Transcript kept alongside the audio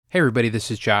Hey everybody, this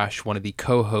is Josh, one of the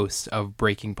co-hosts of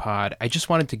Breaking Pod. I just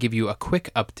wanted to give you a quick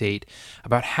update.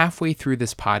 About halfway through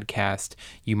this podcast,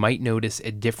 you might notice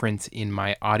a difference in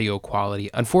my audio quality.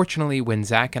 Unfortunately, when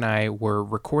Zach and I were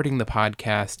recording the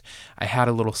podcast, I had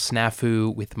a little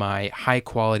snafu with my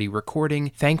high-quality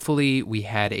recording. Thankfully, we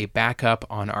had a backup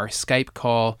on our Skype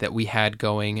call that we had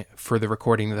going for the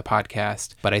recording of the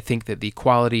podcast, but I think that the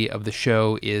quality of the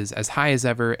show is as high as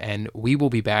ever, and we will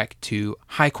be back to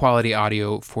high-quality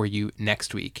audio for you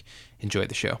next week. Enjoy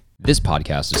the show. This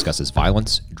podcast discusses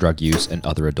violence, drug use, and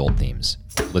other adult themes.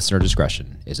 Listener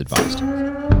discretion is advised.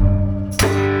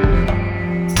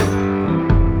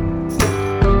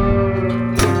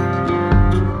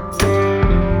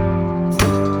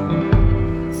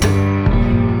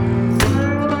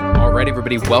 All right,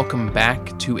 everybody, welcome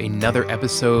back to another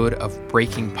episode of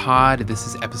Breaking Pod. This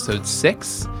is episode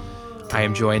 6. I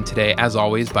am joined today, as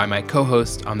always, by my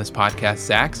co-host on this podcast,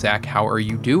 Zach. Zach, how are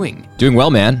you doing? Doing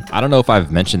well, man. I don't know if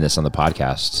I've mentioned this on the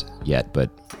podcast yet, but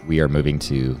we are moving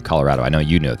to Colorado. I know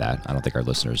you know that. I don't think our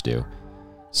listeners do.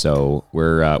 So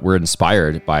we're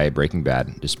inspired by Breaking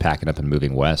Bad, just packing up and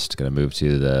moving west. Going to move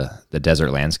to the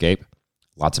desert landscape.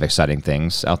 Lots of exciting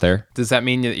things out there. Does that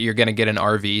mean that you're going to get an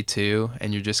RV too,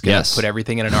 and you're just going to put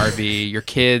everything in an RV, your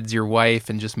kids, your wife,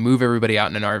 and just move everybody out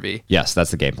in an RV? Yes,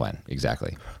 that's the game plan.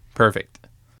 Exactly. Perfect.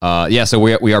 So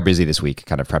we are busy this week,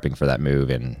 kind of prepping for that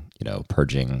move and,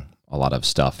 purging a lot of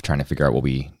stuff, trying to figure out what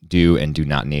we do and do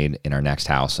not need in our next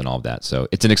house and all of that. So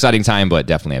it's an exciting time, but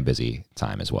definitely a busy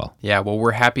time as well. Yeah, well,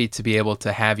 we're happy to be able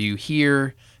to have you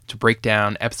here to break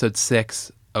down episode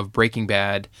 6 of Breaking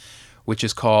Bad, which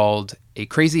is called A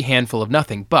Crazy Handful of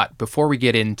Nothing. But before we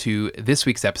get into this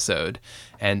week's episode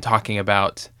and talking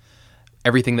about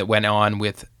everything that went on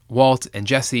with Walt and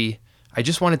Jesse, I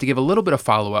just wanted to give a little bit of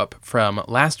follow-up from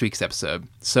last week's episode.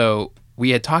 So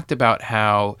we had talked about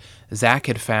how Zach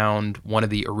had found one of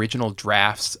the original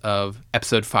drafts of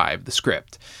episode 5, the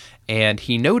script, and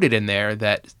he noted in there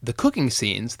that the cooking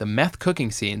scenes, the meth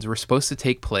cooking scenes, were supposed to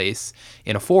take place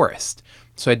in a forest.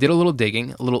 So I did a little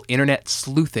digging, a little internet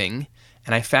sleuthing,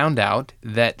 and I found out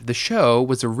that the show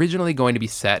was originally going to be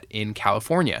set in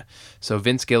California. So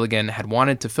Vince Gilligan had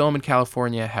wanted to film in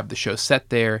California, have the show set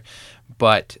there,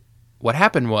 but what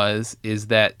happened is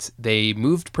that they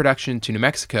moved production to New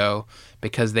Mexico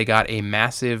because they got a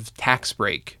massive tax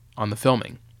break on the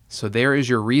filming. So there is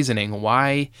your reasoning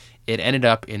why it ended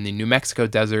up in the New Mexico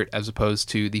desert as opposed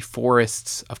to the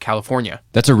forests of California.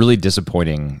 That's a really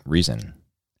disappointing reason.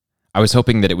 I was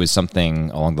hoping that it was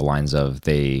something along the lines of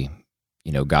they,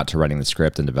 got to writing the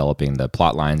script and developing the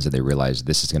plot lines and they realized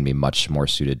this is going to be much more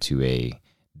suited to a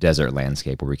desert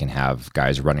landscape where we can have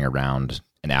guys running around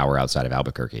an hour outside of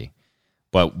Albuquerque.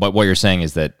 But what you're saying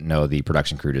is that, no, the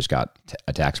production crew just got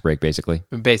a tax break, basically?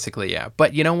 Basically, yeah.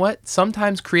 But you know what?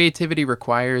 Sometimes creativity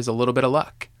requires a little bit of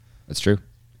luck. That's true.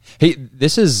 Hey,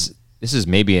 this is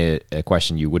maybe a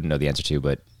question you wouldn't know the answer to,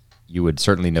 but you would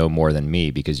certainly know more than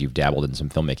me because you've dabbled in some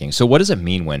filmmaking. So what does it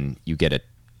mean when you get a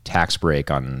tax break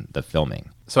on the filming?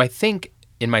 So I think,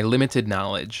 in my limited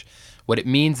knowledge, what it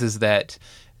means is that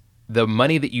the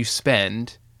money that you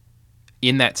spend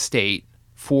in that state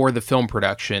for the film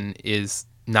production is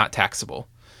not taxable.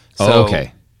 So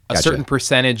okay. Gotcha. A certain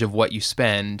percentage of what you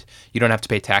spend, you don't have to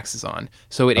pay taxes on.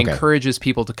 So it encourages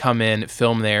people to come in,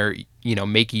 film there,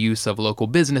 make use of local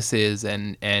businesses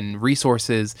and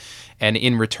resources, and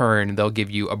in return, they'll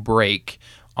give you a break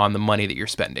on the money that you're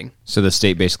spending. So the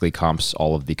state basically comps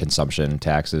all of the consumption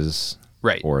taxes,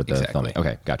 right? Or the exactly. filming.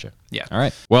 Okay, gotcha. Yeah. All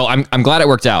right. Well, I'm glad it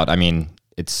worked out. I mean,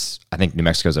 I think New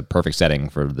Mexico is a perfect setting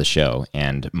for the show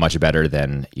and much better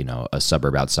than, a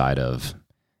suburb outside of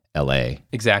LA.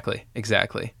 Exactly.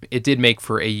 It did make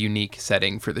for a unique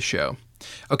setting for the show.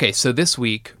 Okay, so this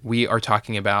week we are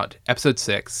talking about episode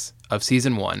 6 of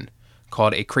season 1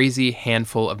 called A Crazy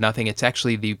Handful of Nothing. It's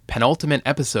actually the penultimate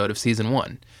episode of season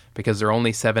 1 because there are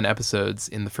only 7 episodes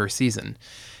in the first season.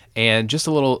 And just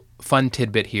a little fun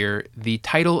tidbit here, the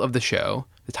title of the show,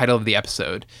 the title of the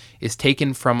episode, is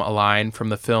taken from a line from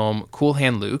the film Cool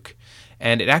Hand Luke,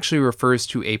 and it actually refers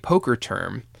to a poker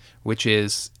term, which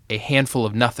is a handful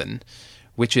of nothing,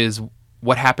 which is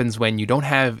what happens when you don't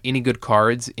have any good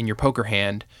cards in your poker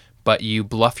hand, but you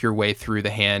bluff your way through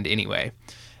the hand anyway.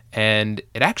 And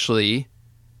it actually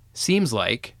seems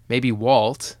like maybe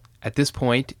Walt, at this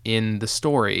point in the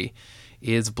story,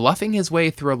 is bluffing his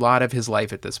way through a lot of his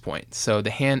life at this point. So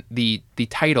the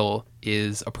title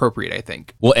is appropriate, I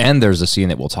think. Well, and there's a scene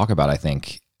that we'll talk about, I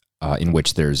think, in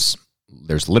which there's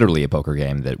literally a poker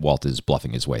game that Walt is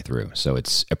bluffing his way through. So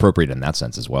it's appropriate in that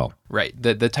sense as well. Right.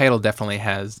 The title definitely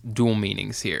has dual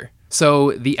meanings here.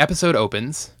 So the episode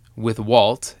opens with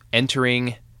Walt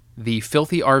entering the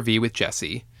filthy RV with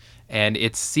Jesse, and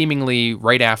it's seemingly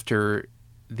right after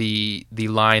the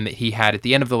line that he had at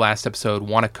the end of the last episode,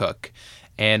 "Wanna cook?"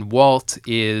 And Walt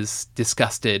is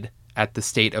disgusted at the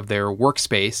state of their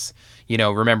workspace.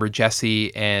 Remember,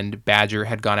 Jesse and Badger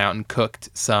had gone out and cooked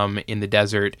some in the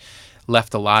desert,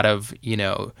 left a lot of,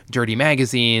 dirty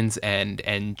magazines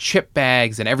and chip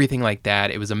bags and everything like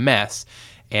that. It was a mess.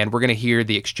 And we're going to hear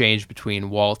the exchange between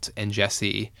Walt and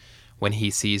Jesse when he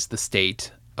sees the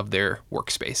state of their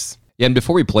workspace. Yeah, and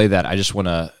before we play that, I just want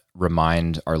to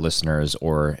remind our listeners,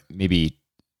 or maybe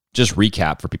just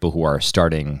recap for people who are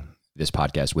starting this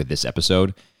podcast with this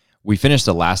episode. We finished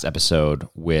the last episode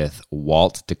with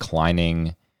Walt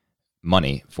declining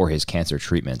money for his cancer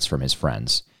treatments from his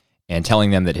friends and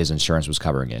telling them that his insurance was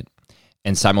covering it,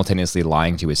 and simultaneously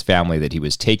lying to his family that he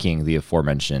was taking the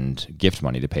aforementioned gift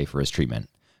money to pay for his treatment.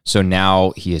 So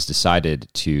now he has decided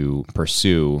to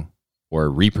pursue or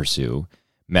re-pursue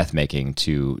meth making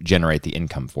to generate the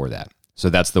income for that. So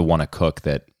that's the Wanna Cook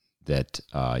that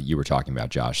you were talking about,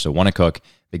 Josh. So Wanna Cook,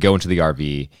 they go into the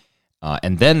RV,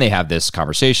 and then they have this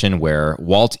conversation where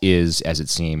Walt is, as it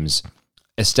seems,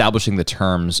 establishing the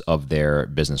terms of their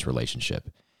business relationship.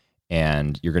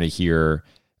 And you're going to hear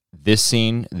this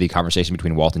scene, the conversation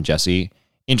between Walt and Jesse,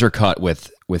 intercut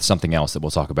with something else that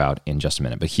we'll talk about in just a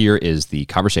minute. But here is the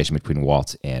conversation between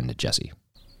Walt and Jesse.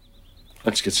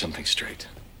 Let's get something straight.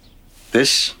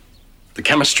 The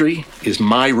chemistry, is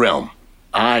my realm.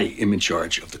 I am in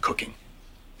charge of the cooking.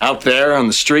 Out there on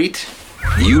the street,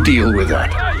 you deal with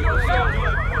that.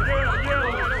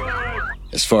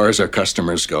 As far as our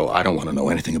customers go, I don't want to know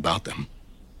anything about them.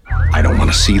 I don't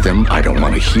want to see them. I don't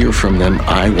want to hear from them.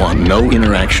 I want no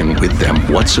interaction with them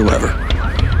whatsoever.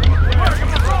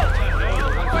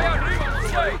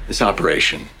 This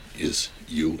operation is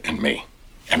you and me,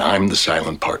 and I'm the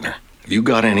silent partner. Have you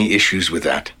got any issues with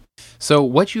that? So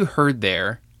what you heard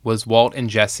there was Walt and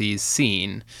Jesse's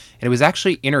scene, and it was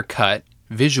actually intercut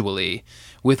visually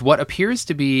with what appears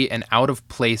to be an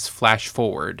out-of-place flash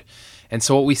forward. And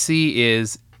so what we see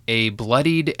is a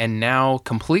bloodied and now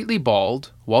completely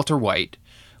bald Walter White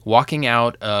walking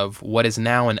out of what is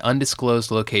now an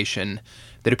undisclosed location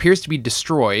that appears to be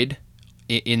destroyed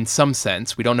in some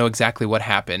sense. We don't know exactly what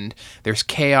happened. There's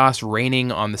chaos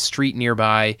reigning on the street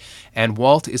nearby, and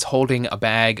Walt is holding a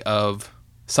bag of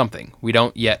something. We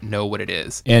don't yet know what it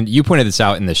is. And you pointed this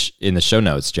out in the show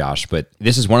notes, Josh, but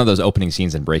this is one of those opening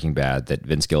scenes in Breaking Bad that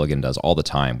Vince Gilligan does all the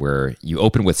time, where you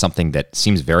open with something that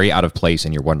seems very out of place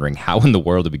and you're wondering, how in the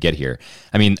world did we get here?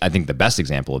 I mean, I think the best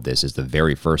example of this is the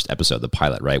very first episode, the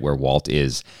pilot, right, where Walt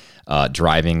is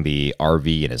driving the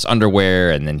RV in his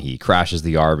underwear, and then he crashes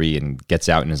the RV and gets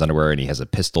out in his underwear, and he has a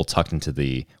pistol tucked into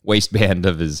the waistband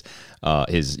of his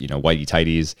whitey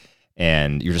tighties.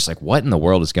 And you're just like, what in the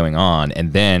world is going on?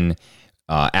 And then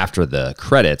after the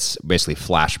credits, basically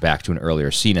flash back to an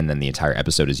earlier scene, and then the entire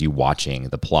episode is you watching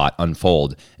the plot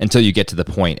unfold until you get to the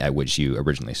point at which you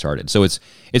originally started. So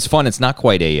it's fun. It's not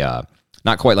quite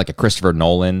like a Christopher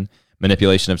Nolan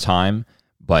manipulation of time,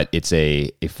 but it's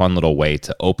a fun little way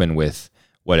to open with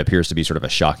what appears to be sort of a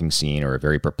shocking scene or a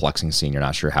very perplexing scene. You're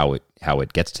not sure how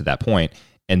it gets to that point.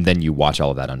 And then you watch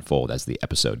all of that unfold as the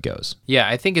episode goes. Yeah,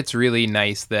 I think it's really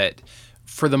nice that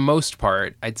for the most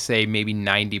part, I'd say maybe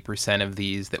 90% of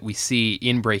these that we see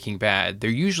in Breaking Bad, they're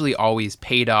usually always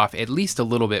paid off at least a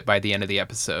little bit by the end of the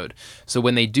episode. So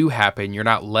when they do happen, you're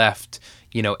not left,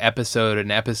 episode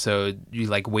and episode, you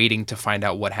like waiting to find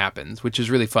out what happens, which is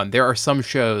really fun. There are some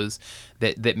shows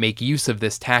that make use of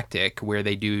this tactic where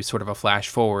they do sort of a flash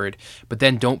forward, but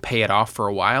then don't pay it off for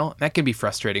a while. That can be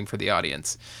frustrating for the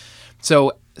audience.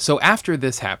 So after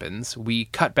this happens, we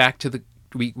cut back to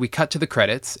we cut to the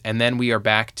credits, and then we are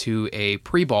back to a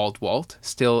pre-bald Walt,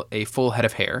 still a full head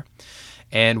of hair,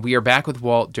 and we are back with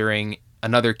Walt during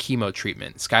another chemo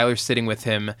treatment. Skyler's sitting with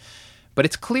him, but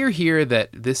it's clear here that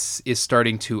this is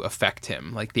starting to affect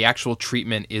him. Like the actual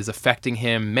treatment is affecting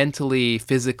him mentally,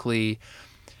 physically.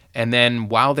 And then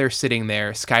while they're sitting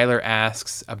there, Skyler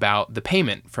asks about the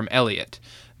payment from Elliot,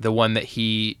 the one that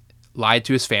he lied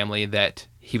to his family that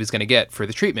he was going to get for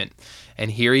the treatment.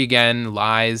 And here he again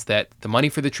lies that the money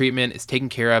for the treatment is taken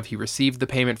care of. He received the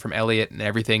payment from Elliot and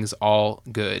everything's all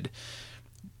good.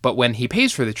 But when he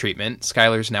pays for the treatment,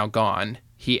 Skyler's now gone.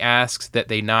 He asks that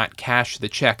they not cash the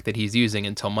check that he's using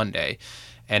until Monday.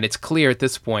 And it's clear at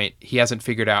this point he hasn't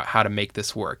figured out how to make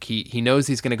this work. He knows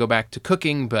he's going to go back to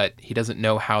cooking, but he doesn't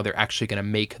know how they're actually going to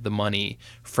make the money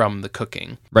from the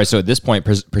cooking. Right, so at this point,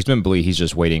 presumably he's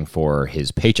just waiting for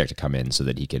his paycheck to come in so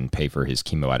that he can pay for his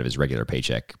chemo out of his regular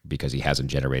paycheck because he hasn't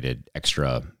generated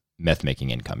extra meth-making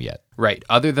income yet. Right.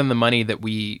 Other than the money that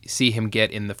we see him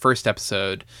get in the first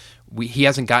episode, he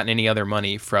hasn't gotten any other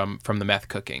money from the meth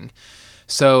cooking.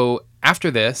 So after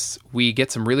this, we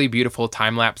get some really beautiful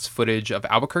time-lapse footage of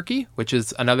Albuquerque, which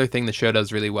is another thing the show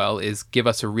does really well, is give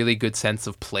us a really good sense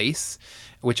of place,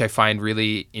 which I find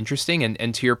really interesting.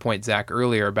 And to your point, Zach,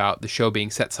 earlier about the show being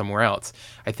set somewhere else,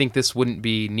 I think this wouldn't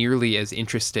be nearly as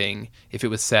interesting if it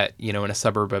was set, in a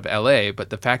suburb of LA.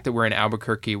 But the fact that we're in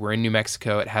Albuquerque, we're in New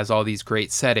Mexico, it has all these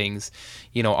great settings,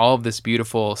 all of this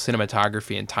beautiful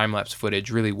cinematography and time-lapse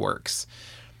footage really works.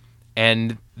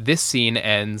 And this scene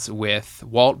ends with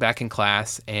Walt back in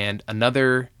class and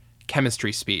another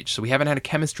chemistry speech. So we haven't had a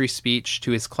chemistry speech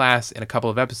to his class in a couple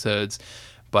of episodes,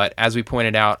 but as we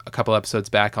pointed out a couple episodes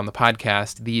back on the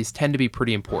podcast, these tend to be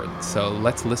pretty important. So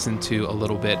let's listen to a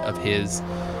little bit of his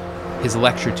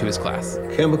lecture to his class.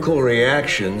 Chemical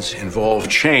reactions involve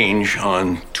change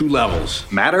on two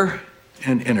levels, matter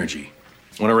and energy.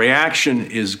 When a reaction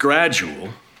is gradual,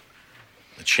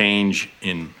 the change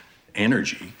in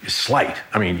energy is slight.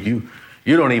 I mean,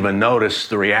 you don't even notice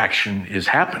the reaction is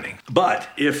happening. But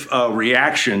if a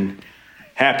reaction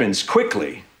happens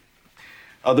quickly,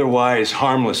 otherwise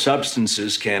harmless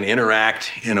substances can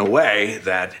interact in a way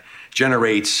that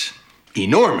generates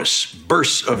enormous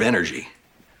bursts of energy.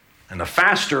 And the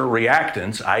faster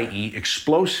reactants, i.e.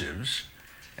 explosives,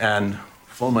 and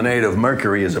fulminate of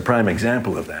mercury is a prime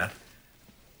example of that,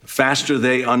 the faster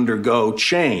they undergo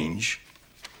change,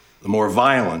 the more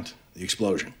violent the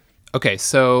explosion. Okay,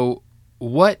 so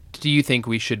what do you think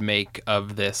we should make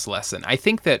of this lesson? I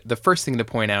think that the first thing to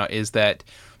point out is that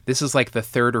this is like the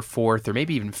third or fourth or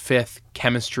maybe even fifth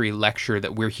chemistry lecture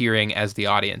that we're hearing as the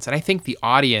audience. And I think the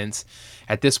audience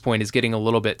at this point is getting a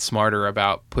little bit smarter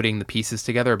about putting the pieces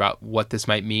together about what this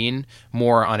might mean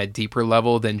more on a deeper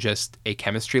level than just a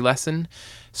chemistry lesson.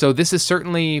 So this is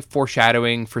certainly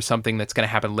foreshadowing for something that's going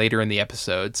to happen later in the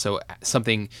episode. So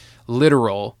something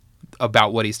literal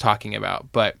about what he's talking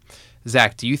about. But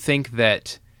Zach, do you think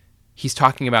that he's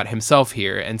talking about himself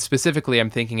here? And specifically, I'm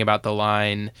thinking about the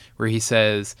line where he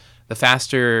says, the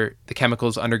faster the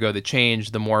chemicals undergo the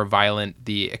change, the more violent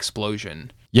the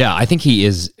explosion. Yeah, I think he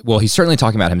is. Well, he's certainly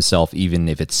talking about himself, even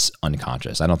if it's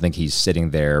unconscious. I don't think he's sitting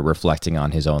there reflecting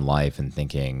on his own life and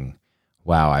thinking,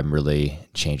 wow, I'm really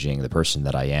changing the person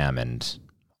that I am, and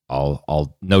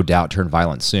I'll no doubt turn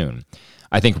violent soon.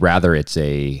 I think rather it's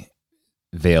a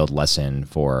veiled lesson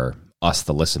for us,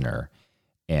 the listener,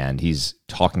 and he's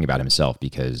talking about himself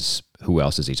because who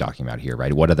else is he talking about here,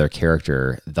 right? What other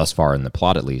character, thus far in the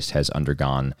plot at least, has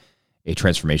undergone a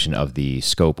transformation of the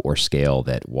scope or scale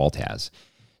that Walt has?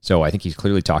 So I think he's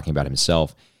clearly talking about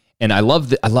himself. And I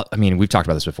mean, we've talked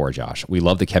about this before, Josh. We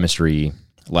love the chemistry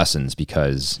lessons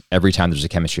because every time there's a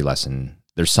chemistry lesson,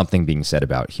 there's something being said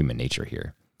about human nature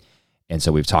here. And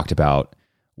so we've talked about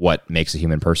what makes a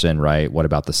human person, right? What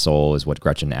about the soul is what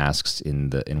Gretchen asks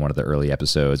in one of the early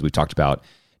episodes. We've talked about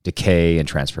decay and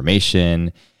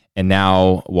transformation. And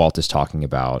now Walt is talking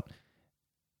about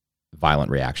violent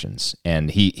reactions.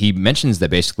 And he mentions that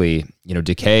basically,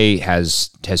 decay has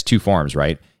two forms,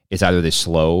 right? It's either the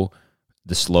slow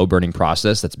burning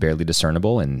process that's barely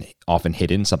discernible and often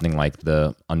hidden, something like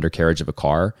the undercarriage of a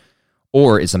car,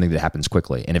 or it's something that happens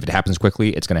quickly. And if it happens quickly,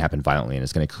 it's going to happen violently, and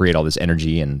it's going to create all this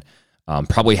energy and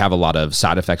probably have a lot of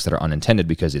side effects that are unintended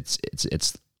because it's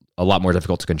a lot more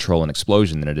difficult to control an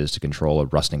explosion than it is to control a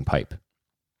rusting pipe.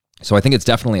 So I think it's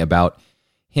definitely about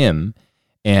him.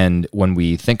 And when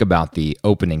we think about the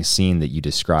opening scene that you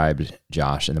described,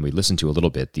 Josh, and then we listen to a little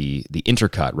bit, the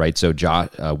intercut, right? So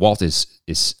Walt is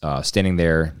standing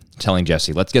there telling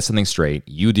Jesse, let's get something straight.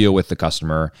 You deal with the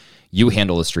customer. You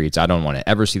handle the streets. I don't want to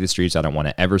ever see the streets. I don't want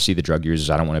to ever see the drug users.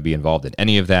 I don't want to be involved in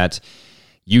any of that.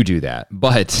 You do that.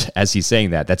 But as he's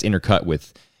saying that, that's intercut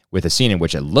with a scene in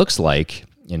which it looks like,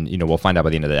 and we'll find out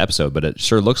by the end of the episode, but it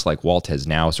sure looks like Walt has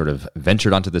now sort of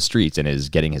ventured onto the streets and is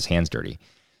getting his hands dirty.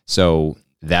 So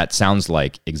that sounds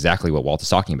like exactly what Walt is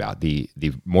talking about. The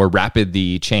more rapid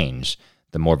the change,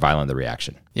 the more violent the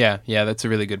reaction. Yeah, that's a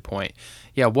really good point.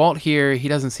 Yeah, Walt here, he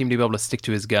doesn't seem to be able to stick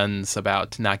to his guns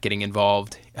about not getting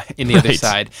involved in the other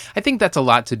side. I think that's a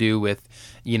lot to do with,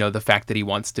 the fact that he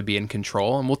wants to be in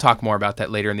control, and we'll talk more about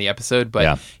that later in the episode,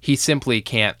 but he simply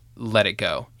can't let it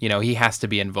go. He has to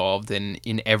be involved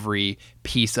in every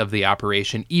piece of the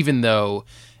operation, even though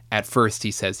at first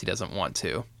he says he doesn't want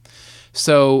to.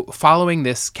 So following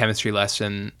this chemistry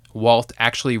lesson, Walt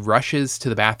actually rushes to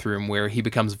the bathroom where he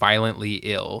becomes violently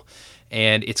ill,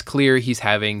 and it's clear he's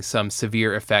having some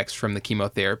severe effects from the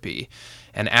chemotherapy.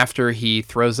 And after he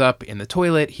throws up in the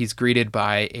toilet, he's greeted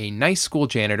by a nice school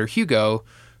janitor, Hugo,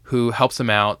 who helps him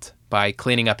out by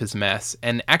cleaning up his mess.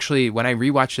 And actually, when I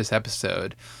rewatched this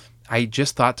episode, I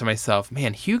just thought to myself,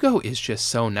 man, Hugo is just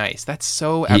so nice. That's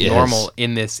so He abnormal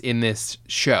in this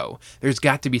show. There's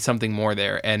got to be something more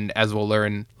there, and as we'll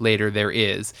learn later, there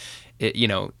is.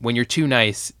 When you're too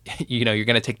nice, you're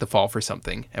going to take the fall for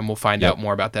something, and we'll find out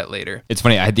more about that later. It's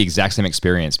funny. I had the exact same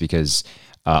experience because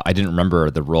I didn't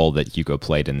remember the role that Hugo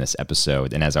played in this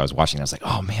episode. And as I was watching, I was like,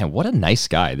 oh man, what a nice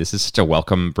guy. This is such a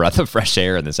welcome breath of fresh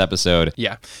air in this episode.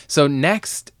 Yeah. So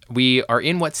next, we are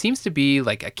in what seems to be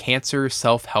like a cancer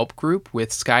self-help group with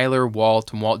Skyler,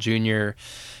 Walt, and Walt Jr.,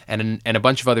 and a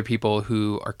bunch of other people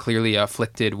who are clearly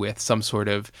afflicted with some sort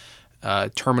of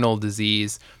terminal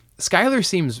disease. Skyler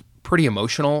seems pretty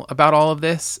emotional about all of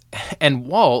this, and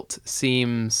Walt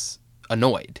seems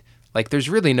annoyed. Like, there's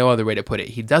really no other way to put it.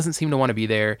 He doesn't seem to want to be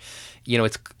there.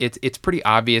 It's pretty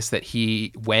obvious that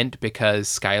he went because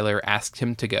Skyler asked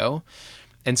him to go.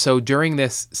 And so during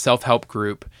this self-help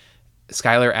group,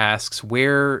 Skyler asks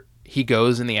where he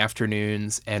goes in the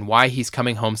afternoons and why he's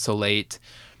coming home so late.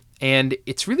 And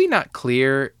it's really not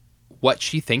clear what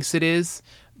she thinks it is,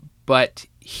 but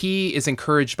he is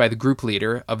encouraged by the group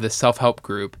leader of the self-help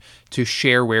group to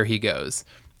share where he goes.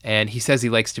 And he says he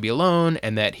likes to be alone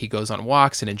and that he goes on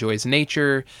walks and enjoys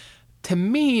nature. To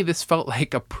me, this felt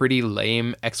like a pretty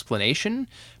lame explanation,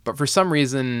 but for some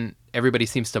reason, everybody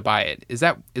seems to buy it. Is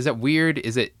that weird?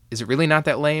 Is it really not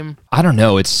that lame? I don't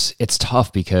know. It's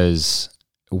tough because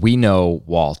we know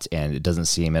Walt, and it doesn't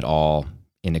seem at all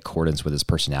in accordance with his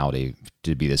personality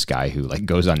to be this guy who like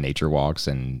goes on nature walks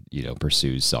and,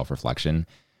 pursues self-reflection.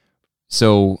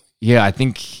 So yeah, I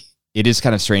think it is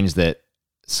kind of strange that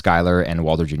Skyler and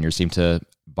Walter Jr. seem to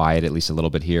buy it at least a little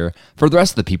bit here. For the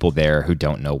rest of the people there who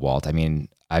don't know Walt, I mean,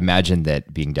 I imagine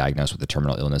that being diagnosed with a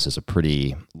terminal illness is a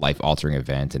pretty life-altering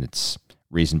event, and it's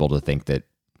reasonable to think that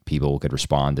people could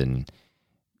respond in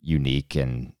unique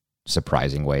and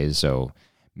surprising ways. So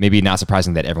maybe not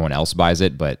surprising that everyone else buys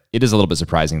it, but it is a little bit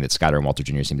surprising that Skyler and Walter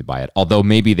Jr. seem to buy it, although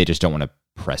maybe they just don't want to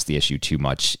press the issue too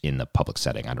much in the public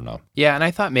setting. I don't know. Yeah, and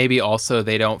I thought maybe also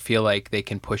they don't feel like they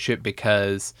can push it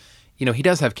because he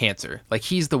does have cancer. Like,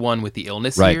 he's the one with the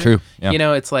illness right, here. True.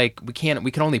 Yeah. It's like we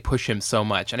can only push him so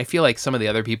much. And I feel like some of the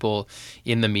other people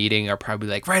in the meeting are probably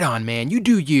like, right on, man, you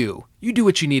do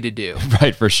what you need to do.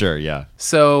 Right, for sure, yeah.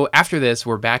 So after this,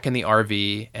 we're back in the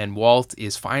RV, and Walt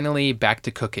is finally back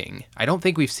to cooking. I don't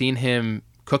think we've seen him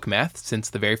cook meth since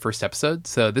the very first episode,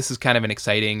 so this is kind of an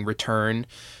exciting return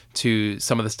to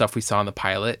some of the stuff we saw in the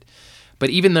pilot. But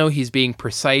even though he's being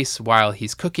precise while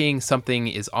he's cooking, something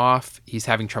is off. He's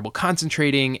having trouble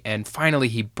concentrating, and finally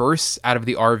he bursts out of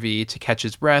the RV to catch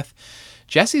his breath.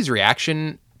 Jesse's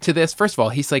reaction to this, first of all,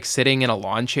 he's like sitting in a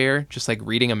lawn chair, just like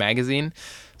reading a magazine.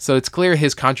 So it's clear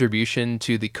his contribution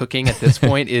to the cooking at this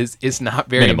point is not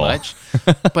very minimal. Much.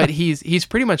 But he's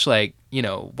pretty much like,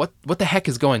 what the heck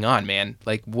is going on, man?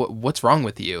 Like, what's wrong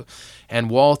with you?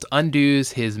 And Walt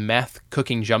undoes his meth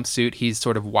cooking jumpsuit. He's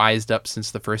sort of wised up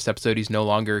since the first episode. He's no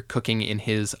longer cooking in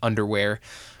his underwear.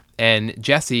 And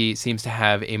Jesse seems to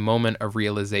have a moment of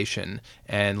realization.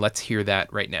 And let's hear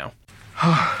that right now.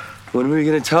 When were you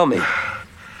going to tell me?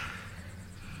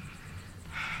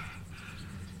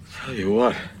 Tell you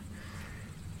what.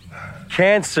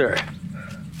 Cancer.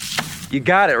 You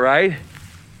got it, right?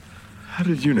 How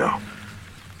did you know?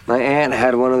 My aunt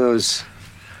had one of those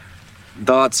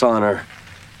dots on her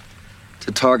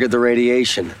to target the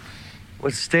radiation.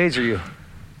 What stage are you?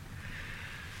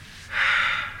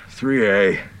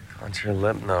 3A. Onto your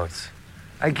lymph nodes.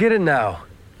 I get it now.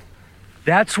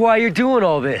 That's why you're doing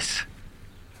all this.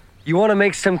 You want to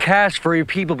make some cash for your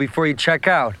people before you check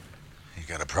out. You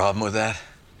got a problem with that?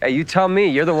 Hey, you tell me.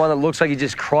 You're the one that looks like you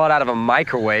just crawled out of a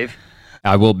microwave.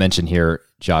 I will mention here,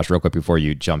 Josh, real quick before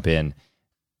you jump in,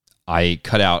 I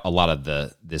cut out a lot of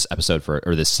this episode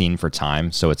this scene for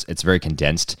time, so it's very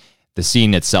condensed. The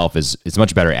scene itself is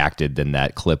much better acted than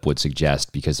that clip would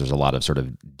suggest because there's a lot of sort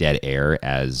of dead air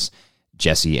as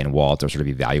Jesse and Walt are sort of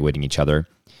evaluating each other.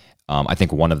 I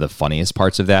think one of the funniest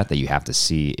parts of that you have to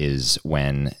see is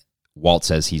when Walt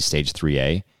says he's stage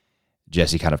 3A,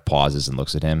 Jesse kind of pauses and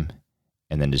looks at him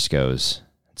and then just goes,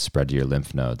 spread to your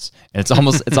lymph nodes. And it's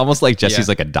almost like Jesse's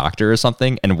like a doctor or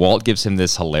something. And Walt gives him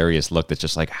this hilarious look that's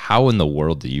just like, how in the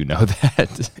world do you know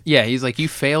that? Yeah, he's like, you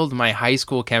failed my high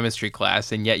school chemistry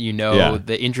class, and yet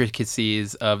the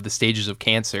intricacies of the stages of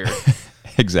cancer.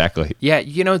 Exactly. Yeah,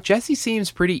 Jesse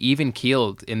seems pretty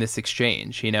even-keeled in this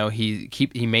exchange.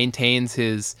 He maintains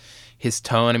his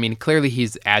tone. I mean, clearly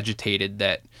he's agitated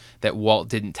that Walt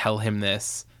didn't tell him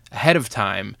this ahead of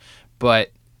time,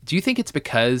 but do you think it's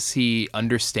because he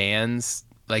understands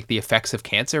like the effects of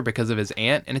cancer because of his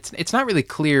aunt? And it's not really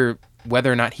clear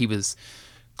whether or not he was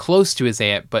close to his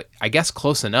aunt, but I guess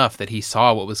close enough that he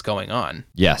saw what was going on.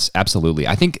 Yes, absolutely.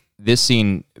 I think this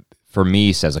scene, for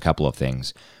me, says a couple of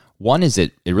things. One is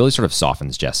it really sort of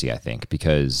softens Jesse, I think,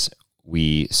 because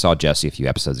we saw Jesse a few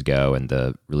episodes ago and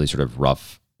the really sort of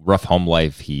rough home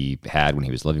life he had when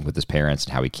he was living with his parents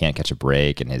and how he can't catch a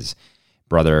break, and his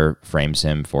brother frames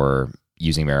him for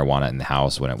using marijuana in the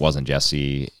house when it wasn't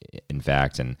Jesse, in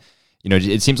fact. And,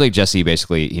 it seems like Jesse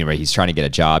basically, he's trying to get a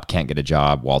job, can't get a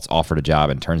job. Walt's offered a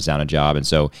job and turns down a job. And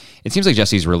so it seems like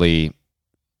Jesse's really,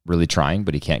 really trying,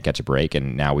 but he can't catch a break.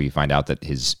 And now we find out that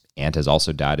his aunt has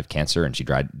also died of cancer, and she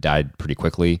died pretty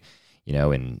quickly,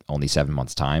 in only 7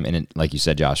 months' time. And like you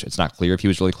said, Josh, it's not clear if he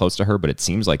was really close to her, but it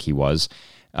seems like he was,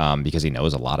 because he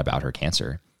knows a lot about her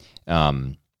cancer.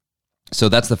 So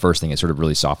that's the first thing. It sort of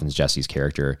really softens Jesse's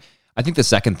character. I think the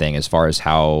second thing, as far as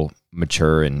how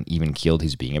mature and even keeled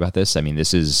he's being about this, I mean,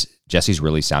 Jesse's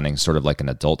really sounding sort of like an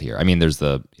adult here. I mean, there's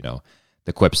the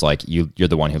quips like you're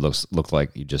the one who looked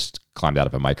like you just climbed out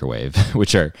of a microwave,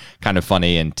 which are kind of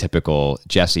funny and typical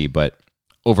Jesse. But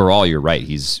overall, you're right.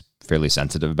 He's fairly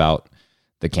sensitive about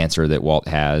the cancer that Walt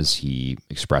has. He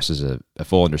expresses a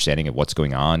full understanding of what's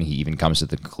going on. He even comes to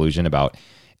the conclusion about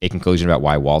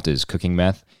why Walt is cooking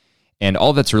meth. And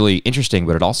all that's really interesting,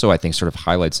 but it also, I think, sort of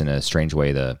highlights in a strange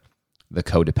way the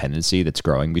codependency that's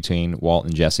growing between Walt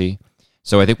and Jesse.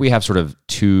 So I think we have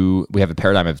a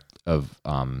paradigm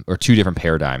or two different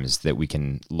paradigms that we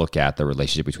can look at the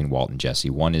relationship between Walt and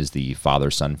Jesse. One is the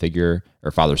father-son figure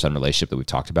or father-son relationship that we've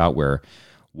talked about, where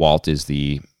Walt is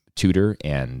the tutor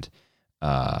and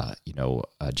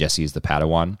Jesse is the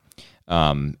Padawan.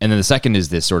 And then the second is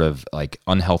this sort of like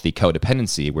unhealthy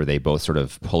codependency where they both sort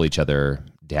of pull each other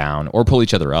down or pull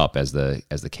each other up, as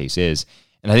the case is.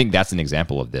 And I think that's an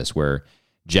example of this, where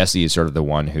Jesse is sort of the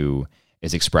one who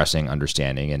is expressing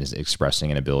understanding and is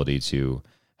expressing an ability to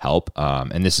help.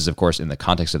 And this is, of course, in the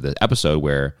context of the episode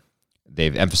where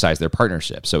they've emphasized their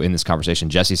partnership. So in this conversation,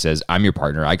 Jesse says, "I'm your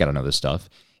partner. I got to know this stuff."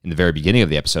 In the very beginning of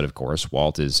the episode, of course,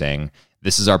 Walt is saying,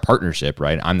 "This is our partnership,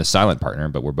 right? I'm the silent partner,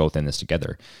 but we're both in this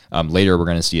together." Later, we're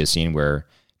going to see a scene where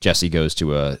Jesse goes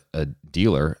to a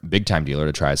dealer, big time dealer,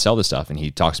 to try to sell this stuff, and he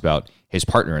talks about his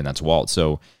partner, and that's Walt.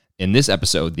 So in this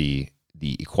episode, the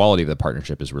equality of the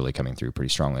partnership is really coming through pretty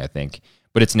strongly, I think.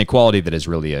 But it's an equality that is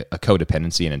really a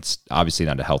codependency, and it's obviously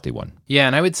not a healthy one. Yeah,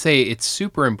 and I would say it's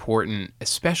super important,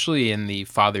 especially in the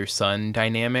father-son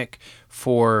dynamic,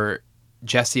 for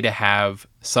Jesse to have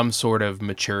some sort of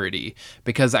maturity,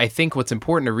 because I think what's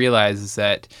important to realize is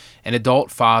that an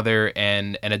adult father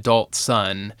and an adult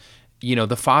son,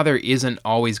 the father isn't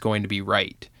always going to be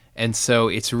right. And so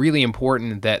it's really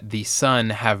important that the son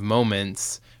have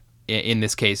moments, in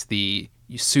this case, the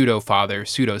pseudo-father,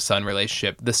 pseudo-son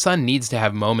relationship. The son needs to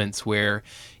have moments where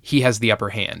he has the upper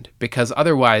hand, because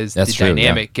otherwise the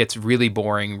dynamic gets really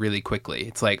boring really quickly.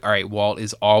 It's like, all right, Walt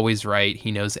is always right.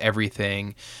 He knows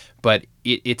everything. But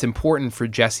it's important for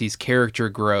Jesse's character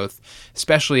growth,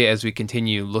 especially as we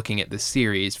continue looking at this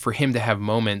series, for him to have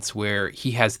moments where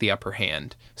he has the upper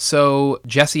hand. So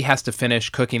Jesse has to finish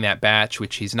cooking that batch,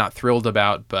 which he's not thrilled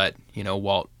about, but,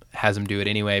 Walt has him do it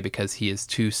anyway because he is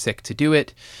too sick to do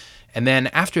it. And then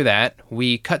after that,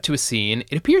 we cut to a scene.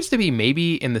 It appears to be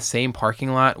maybe in the same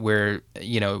parking lot where,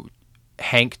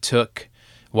 Hank took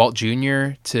Walt Jr.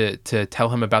 to tell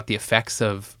him about the effects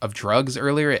of drugs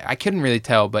earlier. I couldn't really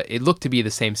tell, but it looked to be the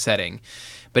same setting.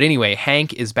 But anyway,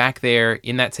 Hank is back there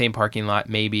in that same parking lot,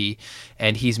 maybe,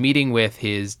 and he's meeting with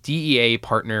his DEA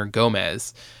partner,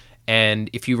 Gomez. And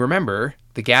if you remember,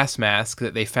 the gas mask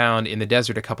that they found in the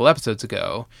desert a couple episodes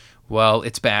ago, well,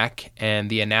 it's back, and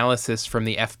the analysis from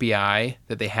the FBI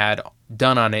that they had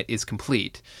done on it is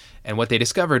complete. And what they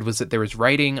discovered was that there was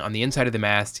writing on the inside of the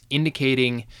mask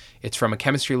indicating it's from a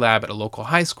chemistry lab at a local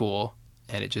high school,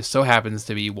 and it just so happens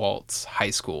to be Walt's high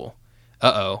school.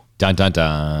 Uh-oh. Dun, dun,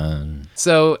 dun.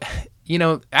 So,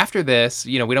 after this,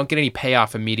 we don't get any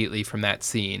payoff immediately from that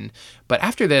scene. But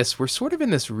after this, we're sort of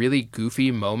in this really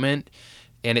goofy moment,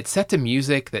 and it's set to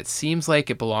music that seems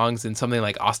like it belongs in something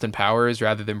like Austin Powers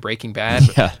rather than Breaking Bad.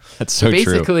 Yeah, that's so true.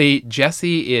 Basically,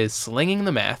 Jesse is slinging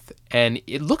the meth, and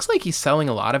it looks like he's selling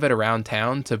a lot of it around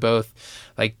town to both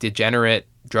like degenerate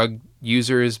drug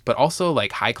users, but also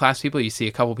like high-class people. You see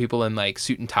a couple people in like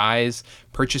suit and ties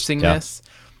purchasing this.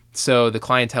 So the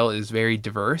clientele is very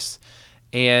diverse.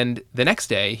 And the next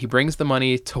day, he brings the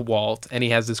money to Walt, and he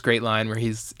has this great line where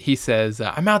he says,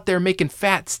 "I'm out there making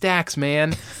fat stacks,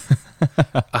 man."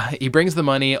 He brings the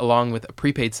money along with a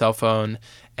prepaid cell phone,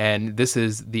 and this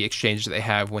is the exchange that they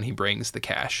have when he brings the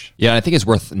cash. Yeah, I think it's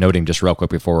worth noting just real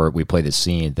quick before we play this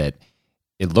scene that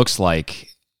it looks like,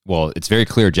 well, it's very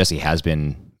clear Jesse has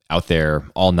been out there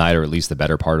all night, or at least the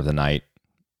better part of the night,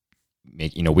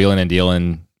 wheeling and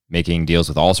dealing, making deals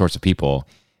with all sorts of people,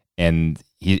 and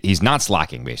he's not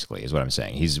slacking. Basically, is what I'm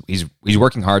saying. He's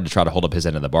working hard to try to hold up his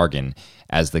end of the bargain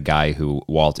as the guy who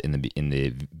Walt in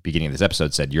the beginning of this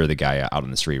episode said, "You're the guy out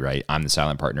on the street, right? I'm the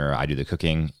silent partner. I do the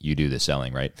cooking. You do the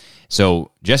selling, right?"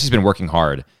 So Jesse's been working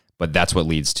hard, but that's what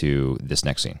leads to this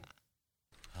next scene.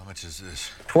 How much is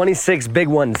this? 26 big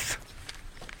ones.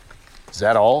 Is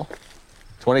that all?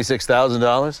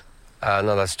 $26,000?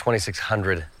 No, that's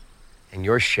 2,600. And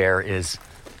your share is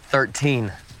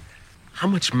 13. How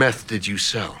much meth did you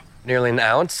sell? Nearly an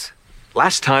ounce?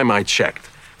 Last time I checked,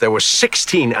 there were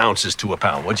 16 ounces to a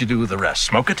pound. What'd you do with the rest?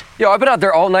 Smoke it? Yo, I've been out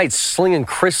there all night slinging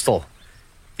crystal.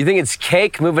 You think it's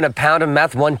cake moving a pound of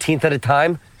meth 1/10 at a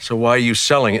time? So why are you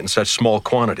selling it in such small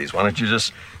quantities? Why don't you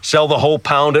just sell the whole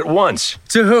pound at once?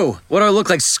 To who? What do I look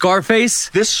like, Scarface?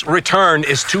 This return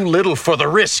is too little for the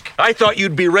risk. I thought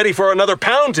you'd be ready for another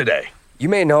pound today. You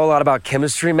may know a lot about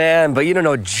chemistry, man, but you don't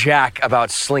know jack about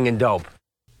slinging dope.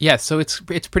 Yeah, so it's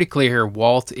pretty clear here.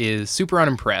 Walt is super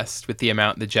unimpressed with the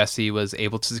amount that Jesse was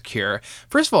able to secure.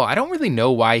 First of all, I don't really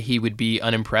know why he would be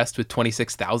unimpressed with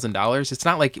 $26,000. It's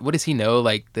not like, what does he know,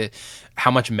 like how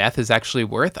much meth is actually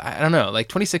worth? I don't know. Like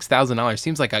 $26,000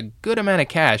 seems like a good amount of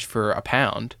cash for a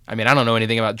pound. I mean, I don't know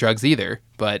anything about drugs either,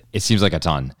 but it seems like a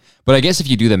ton. But I guess if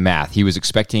you do the math, he was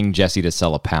expecting Jesse to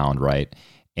sell a pound, right?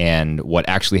 And what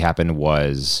actually happened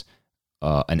was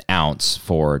an ounce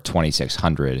for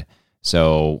 $2,600.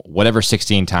 So whatever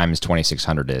 16 times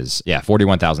 2,600 is,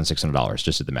 $41,600.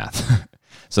 Just did the math.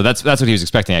 So that's what he was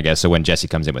expecting, I guess. So when Jesse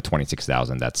comes in with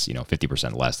 26,000, that's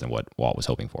 50% less than what Walt was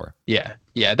hoping for. Yeah,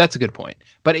 that's a good point.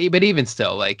 But even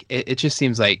still, like it just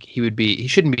seems like he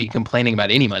shouldn't be complaining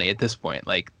about any money at this point.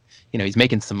 Like, he's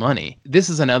making some money. This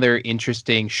is another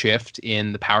interesting shift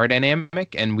in the power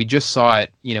dynamic, and we just saw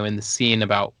it, in the scene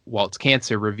about Walt's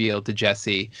cancer revealed to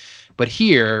Jesse. But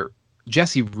here,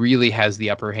 Jesse really has the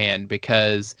upper hand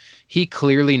because he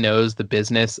clearly knows the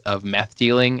business of meth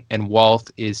dealing, and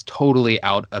Walt is totally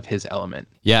out of his element.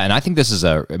 Yeah, and I think this is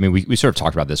we sort of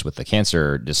talked about this with the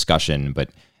cancer discussion, but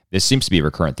this seems to be a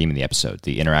recurrent theme in the episode.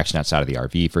 The interaction outside of the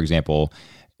RV, for example,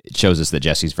 it shows us that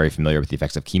Jesse's very familiar with the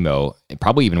effects of chemo, and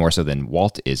probably even more so than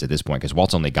Walt is at this point, because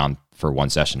Walt's only gone for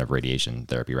one session of radiation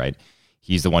therapy, right?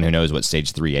 He's the one who knows what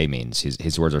stage 3A means.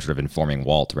 His words are sort of informing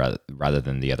Walt rather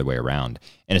than the other way around.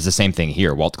 And it's the same thing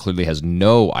here. Walt clearly has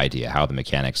no idea how the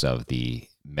mechanics of the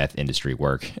meth industry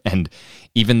work. And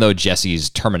even though Jesse's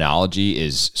terminology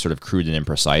is sort of crude and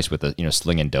imprecise with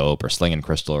slinging dope or slinging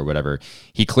crystal or whatever,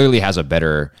 he clearly has a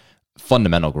better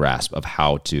fundamental grasp of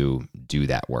how to do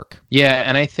that work. Yeah,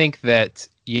 and I think that,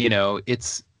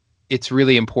 it's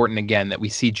really important, again, that we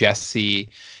see Jesse,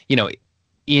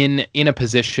 in a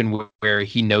position where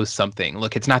he knows something.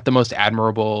 Look, it's not the most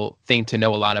admirable thing to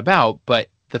know a lot about, but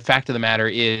the fact of the matter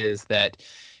is that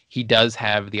he does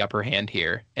have the upper hand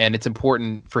here. And it's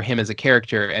important for him as a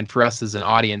character and for us as an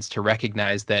audience to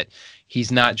recognize that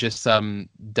he's not just some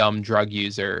dumb drug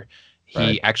user.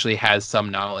 He actually has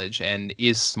some knowledge and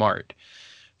is smart.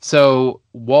 So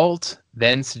Walt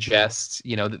then suggests,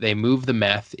 that they move the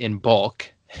meth in bulk,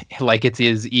 like it's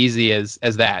as easy as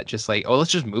that. Just like,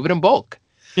 let's just move it in bulk.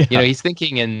 Yeah. He's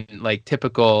thinking in like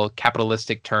typical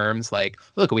capitalistic terms, like,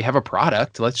 look, we have a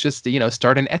product. Let's just,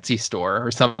 start an Etsy store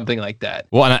or something like that.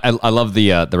 Well, and I love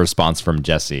the response from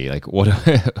Jesse. Like,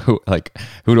 who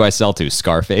do I sell to?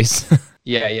 Scarface?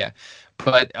 Yeah.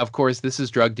 But of course, this is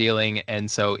drug dealing,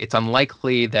 and so it's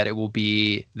unlikely that it will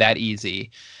be that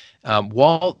easy.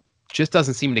 Walt just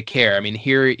doesn't seem to care. I mean,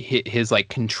 here his like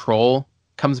control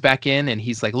comes back in, and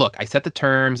he's like, look, I set the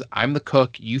terms. I'm the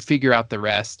cook. You figure out the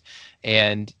rest.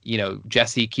 And,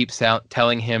 Jesse keeps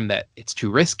telling him that it's too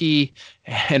risky.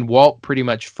 And Walt pretty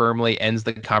much firmly ends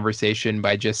the conversation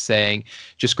by just saying,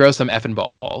 just grow some effing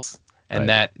balls. And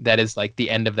that is like the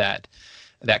end of that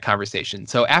conversation.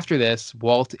 So after this,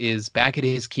 Walt is back at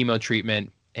his chemo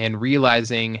treatment and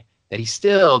realizing that he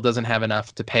still doesn't have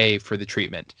enough to pay for the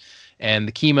treatment. And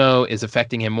the chemo is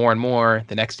affecting him more and more.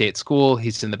 The next day at school,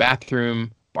 he's in the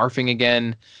bathroom, barfing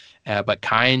again. But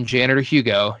kind janitor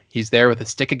Hugo, he's there with a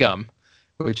stick of gum,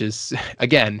 which is,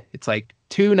 again, it's like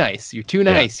too nice. You're too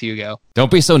nice, Hugo.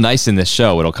 Don't be so nice in this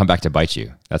show. It'll come back to bite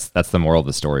you. That's the moral of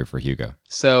the story for Hugo.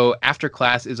 So after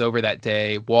class is over that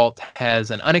day, Walt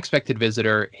has an unexpected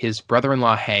visitor, his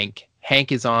brother-in-law, Hank.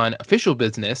 Hank is on official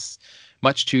business,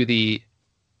 much to the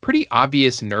pretty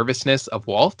obvious nervousness of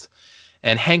Walt.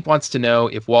 And Hank wants to know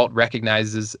if Walt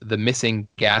recognizes the missing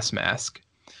gas mask.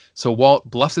 So Walt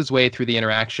bluffs his way through the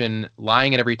interaction,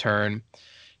 lying at every turn.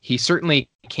 He certainly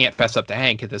can't fess up to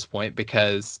Hank at this point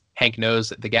because Hank knows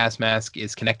that the gas mask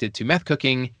is connected to meth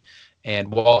cooking,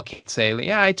 And Walt can say,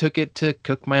 yeah, I took it to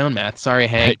cook my own meth. Sorry,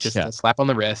 Hank, Right, just yeah. a slap on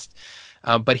the wrist.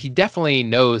 But he definitely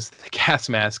knows the gas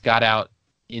mask got out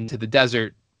into the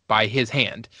desert by his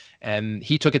hand. And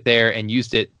he took it there and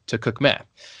used it to cook meth.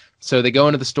 So they go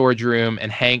into the storage room,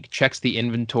 and Hank checks the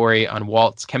inventory on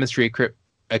Walt's chemistry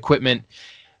equipment.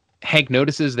 Hank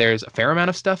notices there's a fair amount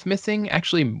of stuff missing,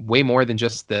 actually way more than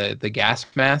just the gas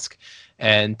mask,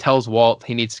 and tells Walt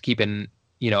he needs to keep a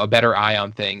better eye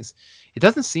on things. It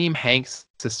doesn't seem Hank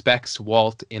suspects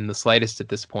Walt in the slightest at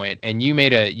this point, and you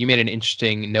made an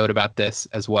interesting note about this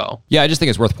as well. Yeah, I just think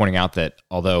it's worth pointing out that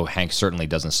although Hank certainly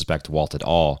doesn't suspect Walt at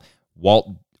all,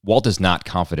 Walt is not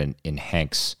confident in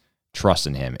Hank's trust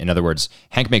in him. In other words,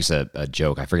 Hank makes a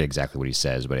joke. I forget exactly what he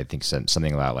says, but I think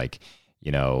something about like,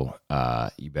 you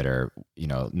better,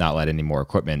 not let any more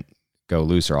equipment go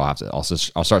loose, or I'll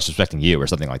start suspecting you, or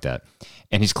something like that.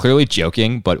 And he's clearly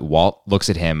joking, but Walt looks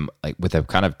at him like with a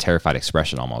kind of terrified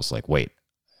expression, almost like, wait,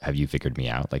 have you figured me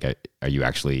out? Like, are you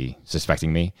actually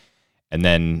suspecting me? And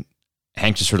then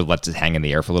Hank just sort of lets it hang in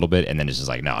the air for a little bit, and then it's just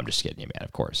like, no, I'm just kidding you, man,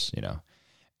 of course,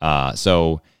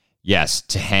 So yes,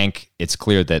 to Hank, it's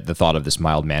clear that the thought of this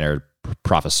mild-mannered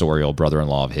professorial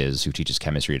brother-in-law of his who teaches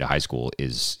chemistry at a high school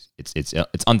is it's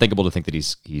unthinkable to think that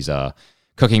he's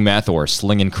cooking meth or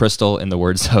slinging crystal, in the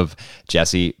words of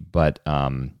Jesse. But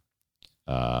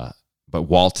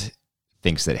Walt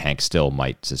thinks that Hank still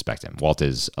might suspect him. Walt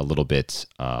is a little bit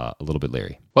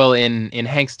leery. Well, in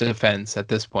Hank's defense at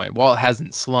this point, Walt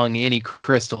hasn't slung any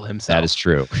crystal himself. That is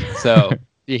true. So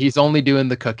he's only doing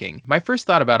the cooking. My first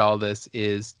thought about all this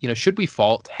is, should we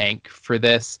fault Hank for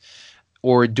this?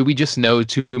 Or do we just know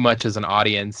too much as an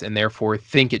audience and therefore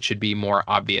think it should be more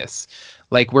obvious?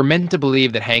 Like, we're meant to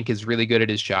believe that Hank is really good at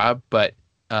his job, but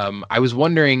I was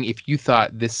wondering if you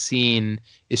thought this scene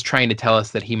is trying to tell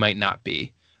us that he might not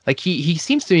be. Like, he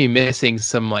seems to be missing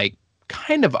some, like,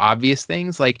 kind of obvious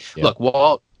things. Like, Look,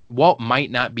 Walt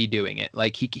might not be doing it.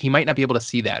 Like, he might not be able to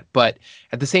see that. But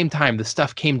at the same time, the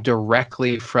stuff came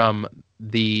directly from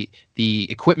the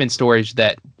equipment storage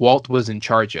that Walt was in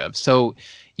charge of. So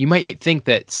you might think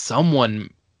that someone,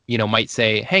 might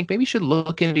say, Hank, maybe you should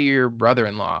look into your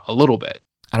brother-in-law a little bit.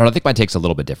 I don't know. I think my take's a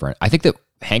little bit different. I think that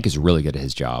Hank is really good at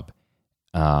his job.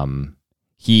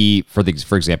 He, for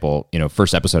example,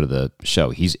 first episode of the show,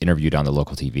 he's interviewed on the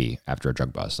local TV after a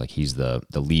drug bust. Like, he's the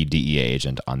lead DEA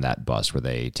agent on that bus where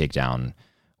they take down,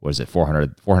 what is it,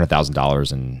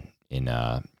 $400,000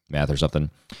 in meth or something.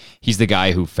 He's the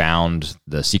guy who found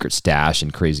the secret stash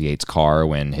in Crazy Eight's car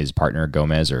when his partner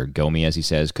Gomez, or Gomi as he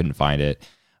says, couldn't find it.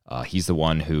 He's the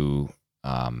one who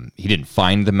he didn't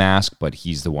find the mask, but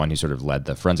he's the one who sort of led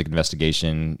the forensic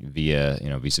investigation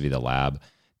vis-a-vis the lab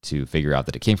to figure out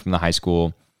that it came from the high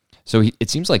school. So it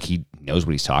seems like he knows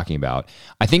what he's talking about.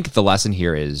 I think the lesson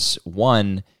here is,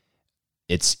 one,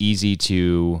 it's easy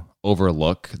to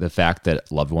overlook the fact that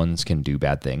loved ones can do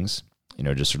bad things,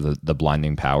 just sort of the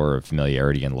blinding power of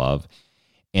familiarity and love.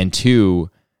 And two,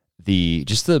 the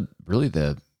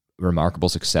remarkable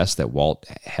success that Walt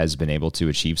has been able to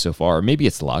achieve so far. Maybe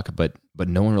it's luck, but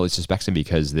no one really suspects him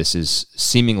because this is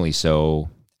seemingly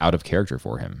so out of character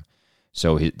for him.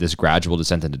 So this gradual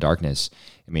descent into darkness,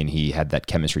 I mean, he had that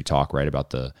chemistry talk, right,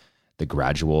 about the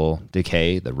gradual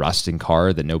decay, the rust in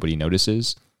car that nobody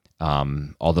notices.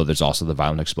 Although there's also the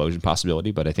violent explosion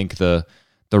possibility, but I think the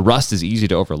rust is easy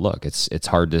to overlook. It's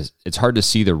hard to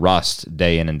see the rust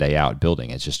day in and day out building.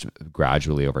 It's just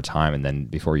gradually over time, and then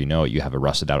before you know it, you have a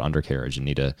rusted out undercarriage and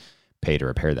need to pay to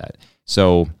repair that.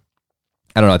 So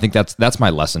I don't know. I think that's my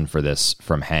lesson for this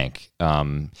from Hank.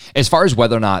 As far as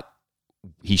whether or not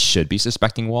he should be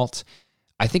suspecting Walt,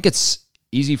 I think it's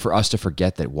easy for us to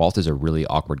forget that Walt is a really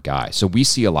awkward guy. So we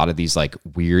see a lot of these like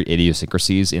weird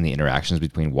idiosyncrasies in the interactions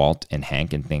between Walt and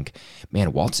Hank and think,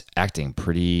 man, Walt's acting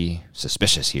pretty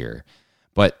suspicious here.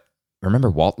 But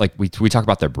remember, Walt, like we talk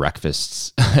about their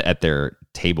breakfasts at their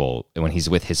table when he's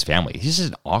with his family. He's just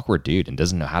an awkward dude and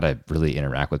doesn't know how to really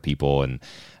interact with people. And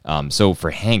so for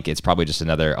Hank, it's probably just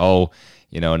another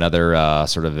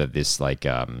sort of this like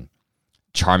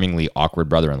charmingly awkward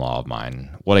brother-in-law of mine.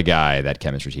 What a guy, that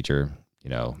chemistry teacher.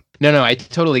 No, I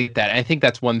totally get that. And I think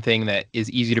that's one thing that is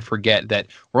easy to forget, that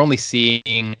we're only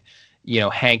seeing,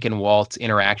 Hank and Walt's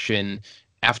interaction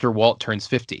after Walt turns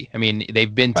 50. I mean,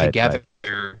 they've been together,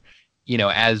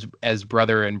 as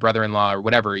brother and brother-in-law or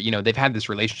whatever. They've had this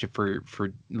relationship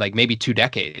for like maybe 2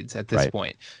 decades at this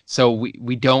point. So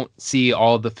we don't see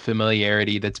all the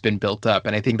familiarity that's been built up.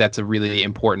 And I think that's a really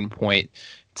important point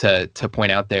to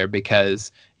point out there,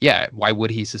 because why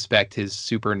would he suspect his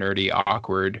super nerdy,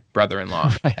 awkward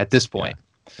brother-in-law at this point?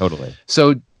 Yeah, totally.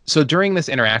 So So during this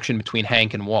interaction between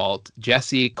Hank and Walt,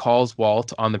 Jesse calls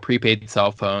Walt on the prepaid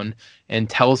cell phone and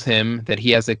tells him that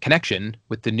he has a connection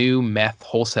with the new meth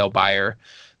wholesale buyer,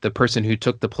 the person who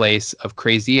took the place of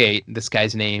Crazy 8. This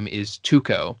guy's name is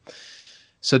Tuco.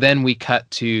 So then we cut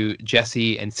to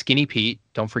Jesse and Skinny Pete.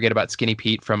 Don't forget about Skinny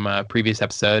Pete from a previous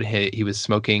episode. He was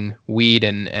smoking weed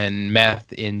and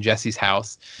meth in Jesse's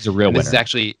house. He's a real winner. This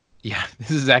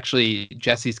is actually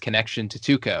Jesse's connection to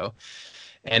Tuco.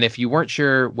 And if you weren't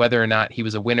sure whether or not he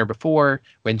was a winner before,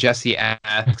 when Jesse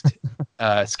asked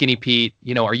Skinny Pete,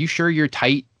 are you sure you're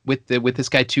tight with this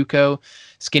guy Tuco?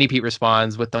 Skinny Pete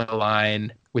responds with the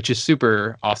line, which is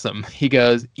super awesome. He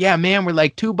goes, "Yeah, man, we're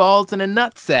like two balls in a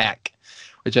nutsack,"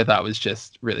 which I thought was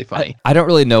just really funny. I don't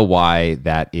really know why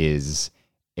that is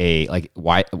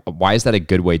why is that a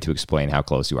good way to explain how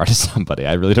close you are to somebody?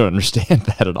 I really don't understand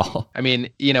that at all. I mean,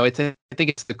 I think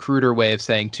it's the cruder way of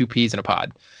saying two peas in a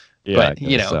pod. Yeah, but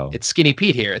so. It's Skinny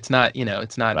Pete here. It's not,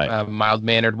 Right.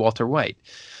 Mild-mannered Walter White.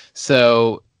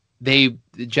 So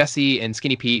Jesse and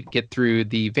Skinny Pete get through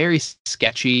the very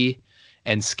sketchy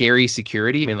and scary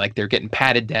security. I mean, like, they're getting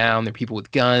patted down. They're people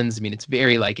with guns. I mean, it's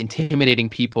very like intimidating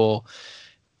people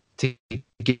to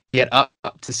get up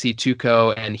to see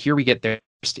Tuco. And here we get their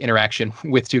first interaction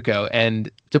with Tuco. And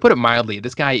to put it mildly,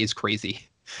 this guy is crazy.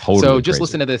 Totally So just crazy.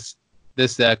 listen to this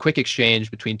quick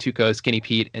exchange between Tuco, Skinny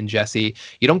Pete, and Jesse.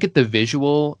 You don't get the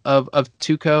visual of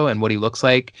Tuco and what he looks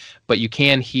like, but you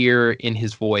can hear in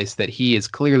his voice that he is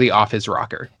clearly off his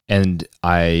rocker. And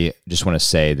I just want to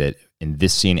say that in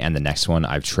this scene and the next one,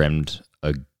 I've trimmed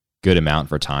a good amount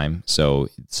for time. So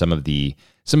some of the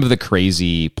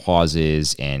crazy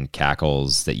pauses and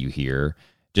cackles that you hear,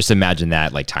 just imagine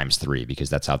that like times 3, because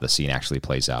that's how the scene actually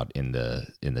plays out in the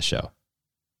show.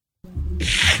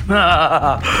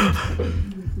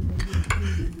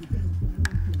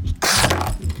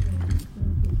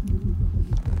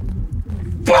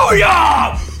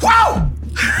 Booyah! Wow!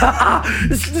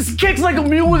 this kicks like a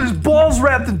mule with his balls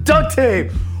wrapped in duct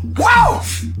tape. Wow!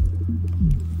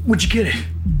 Where'd you get it?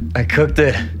 I cooked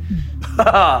it.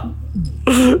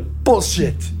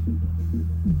 Bullshit.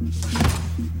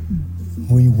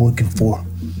 Who are you working for?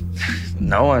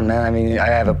 No one, man. I mean, I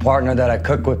have a partner that I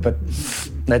cook with, but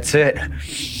that's it.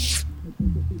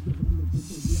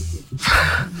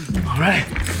 All right.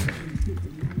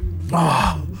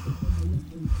 Oh.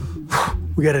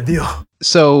 We got a deal.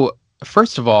 So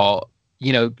first of all,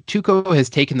 Tuco has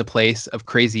taken the place of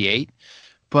Crazy 8,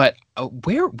 but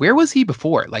where was he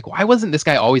before? Like, why wasn't this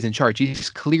guy always in charge? He's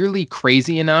clearly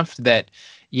crazy enough that,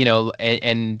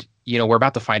 and we're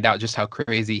about to find out just how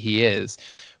crazy he is.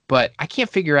 But I can't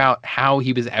figure out how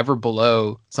he was ever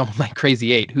below someone like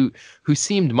Crazy 8, who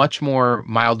seemed much more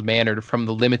mild-mannered from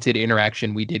the limited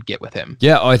interaction we did get with him.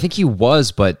 Yeah, I think he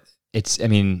was, but it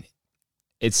seemed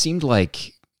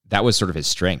like that was sort of his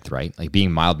strength, right? Like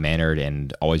being mild-mannered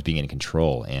and always being in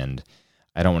control. And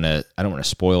I don't want to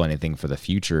spoil anything for the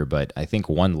future, but I think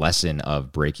one lesson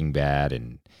of Breaking Bad,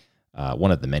 and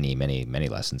one of the many, many, many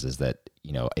lessons, is that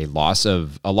a loss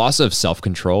of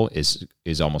self-control is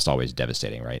almost always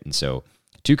devastating, right? And so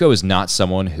Tuco is not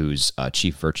someone whose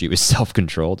chief virtue is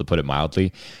self-control, to put it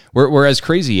mildly. Whereas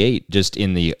Crazy 8, just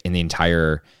in the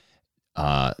entire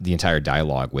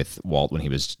dialogue with Walt when he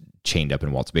was chained up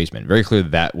in Walt's basement, very clear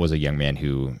that was a young man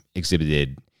who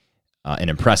exhibited an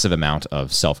impressive amount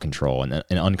of self-control and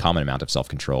an uncommon amount of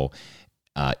self-control,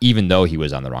 even though he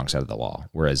was on the wrong side of the law,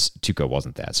 whereas Tuco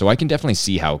wasn't that. So I can definitely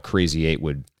see how Crazy 8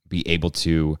 would be able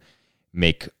to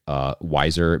make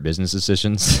wiser business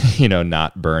decisions,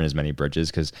 not burn as many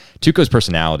bridges, because Tuco's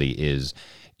personality is,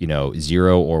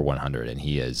 0 or 100, and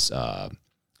he is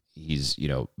he's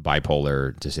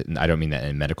bipolar. And I don't mean that in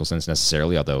a medical sense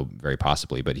necessarily, although very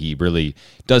possibly, but he really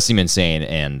does seem insane,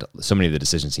 and so many of the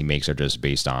decisions he makes are just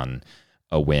based on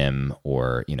a whim,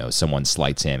 or someone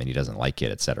slights him and he doesn't like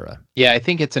it, etc. Yeah, I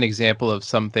think it's an example of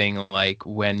something like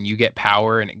when you get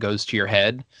power and it goes to your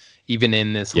head, even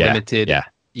in this limited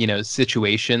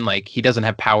situation. Like, he doesn't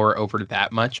have power over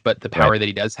that much, but the power that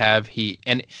he does have,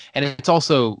 and it's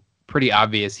also pretty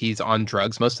obvious he's on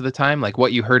drugs most of the time. Like,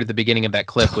 what you heard at the beginning of that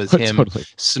clip was him Totally.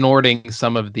 snorting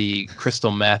some of the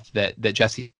crystal meth that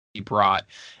Jesse brought,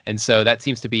 and so that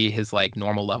seems to be his like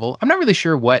normal level. I'm not really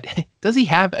sure does he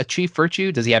have a chief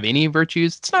virtue? Does he have any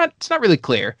virtues? It's not really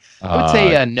clear. I would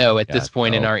say no at this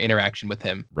point in our interaction with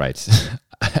him. Right.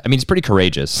 I mean, he's pretty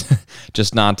courageous,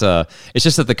 just not. It's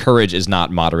just that the courage is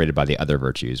not moderated by the other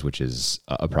virtues, which is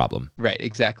a problem. Right,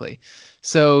 exactly.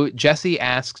 So Jesse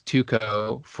asks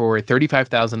Tuco for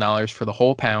 $35,000 for the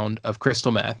whole pound of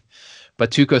crystal meth,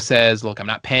 but Tuco says, "Look, I'm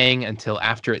not paying until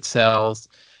after it sells."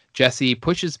 Jesse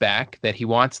pushes back that he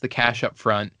wants the cash up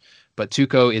front, but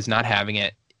Tuco is not having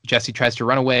it. Jesse tries to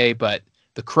run away, but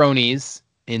the cronies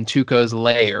in Tuco's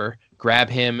lair grab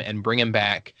him and bring him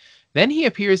back. Then he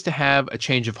appears to have a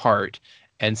change of heart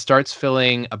and starts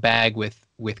filling a bag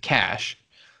with cash.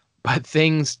 But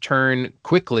things turn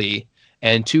quickly,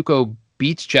 and Tuco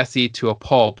beats Jesse to a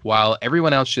pulp while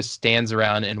everyone else just stands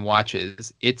around and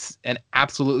watches. It's an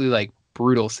absolutely like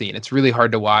brutal scene. It's really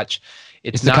hard to watch.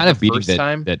 It's not the kind of beating first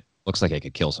time that looks like it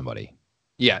could kill somebody.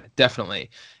 Yeah, definitely.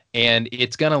 And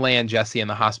it's going to land Jesse in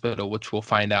the hospital, which we'll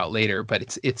find out later.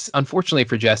 But it's unfortunately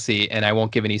for Jesse, and I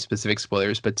won't give any specific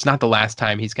spoilers, but it's not the last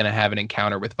time he's going to have an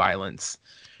encounter with violence,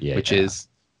 which is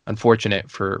unfortunate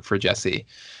for Jesse.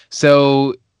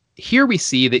 So here we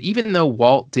see that even though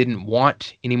Walt didn't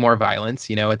want any more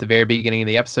violence, at the very beginning of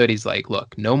the episode, he's like,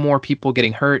 look, no more people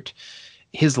getting hurt.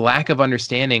 His lack of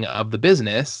understanding of the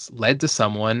business led to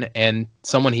someone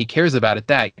he cares about at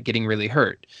that getting really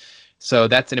hurt. So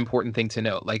that's an important thing to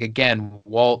note. Like, again,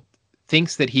 Walt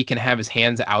thinks that he can have his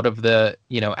hands out of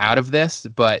this,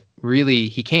 but really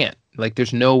he can't. Like,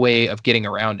 there's no way of getting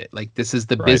around it. Like, this is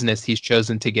the business he's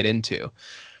chosen to get into.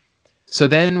 So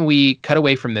then we cut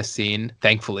away from this scene,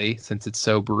 thankfully, since it's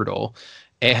so brutal.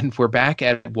 And we're back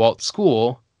at Walt's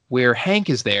school where Hank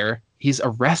is there. He's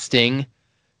arresting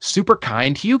super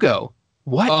kind Hugo.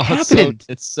 What happened?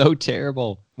 It's so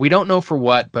terrible. We don't know for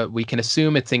what, but we can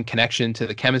assume it's in connection to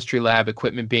the chemistry lab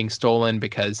equipment being stolen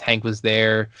because Hank was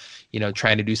there,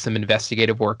 trying to do some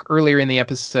investigative work earlier in the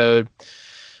episode.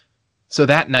 So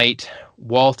that night,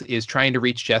 Walt is trying to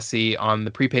reach Jesse on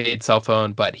the prepaid cell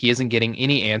phone, but he isn't getting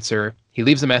any answer. He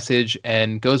leaves a message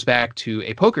and goes back to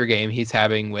a poker game he's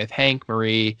having with Hank,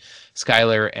 Marie,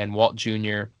 Skyler, and Walt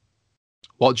Jr.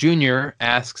 Walt Jr.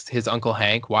 asks his Uncle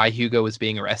Hank why Hugo was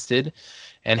being arrested,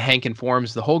 and Hank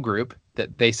informs the whole group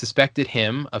that they suspected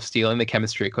him of stealing the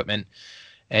chemistry equipment.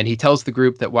 And he tells the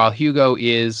group that while Hugo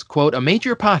is, quote, a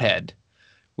major pothead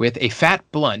with a fat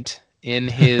blunt in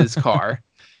his car,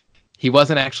 he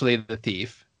wasn't actually the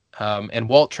thief. And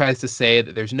Walt tries to say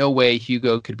that there's no way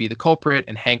Hugo could be the culprit,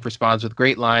 and Hank responds with a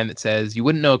great line that says, you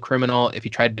wouldn't know a criminal if he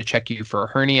tried to check you for a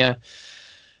hernia.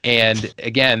 And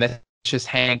again, that's just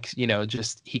Hank,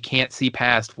 he can't see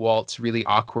past Walt's really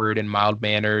awkward and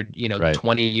mild-mannered,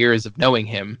 20 years of knowing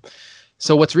him.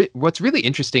 So what's really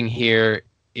interesting here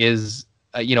is,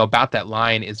 about that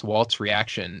line is Walt's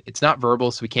reaction. It's not verbal,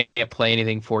 so we can't play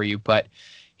anything for you, but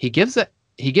he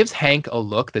gives Hank a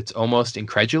look that's almost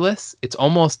incredulous. It's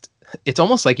almost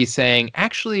like he's saying,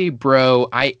 actually, bro,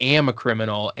 I am a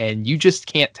criminal and you just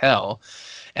can't tell.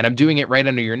 And I'm doing it right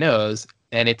under your nose.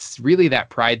 And it's really that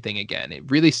pride thing again. It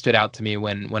really stood out to me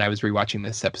when I was rewatching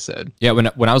this episode. Yeah,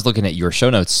 when I was looking at your show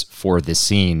notes for this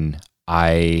scene,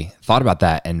 I thought about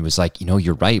that and was like,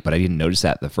 you're right, but I didn't notice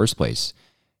that in the first place,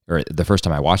 or the first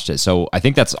time I watched it. So I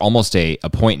think that's almost a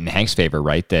point in Hank's favor,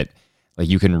 right? That like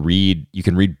you can read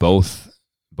both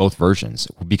versions,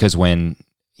 because when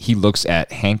he looks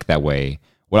at Hank that way,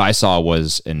 what I saw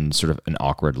was an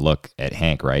awkward look at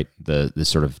Hank, right? The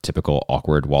sort of typical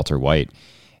awkward Walter White.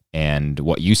 And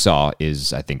what you saw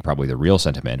is, I think, probably the real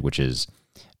sentiment, which is,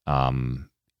 I'm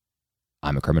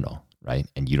a criminal, right?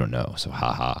 And you don't know, so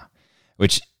haha.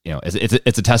 Which,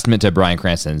 it's a testament to Bryan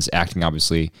Cranston's acting,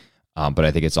 obviously, but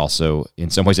I think it's also, in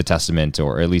some ways, a testament,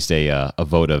 or at least a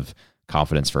vote of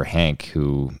confidence for Hank,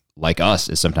 who, like us,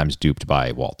 is sometimes duped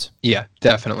by Walt. Yeah,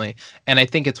 definitely. And I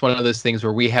think it's one of those things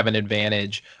where we have an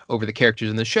advantage over the characters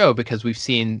in the show because we've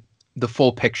seen the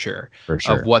full picture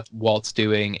of what Walt's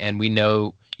doing, and we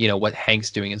know what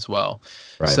Hank's doing as well.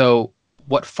 Right. So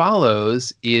what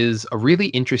follows is a really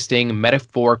interesting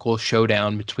metaphorical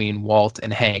showdown between Walt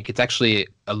and Hank. It's actually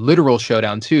a literal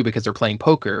showdown too, because they're playing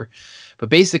poker. But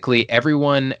basically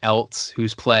everyone else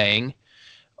who's playing,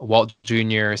 Walt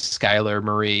Jr., Skyler,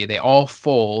 Marie, they all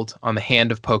fold on the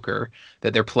hand of poker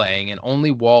that they're playing, and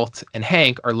only Walt and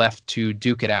Hank are left to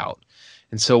duke it out.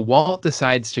 And so Walt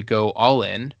decides to go all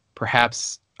in,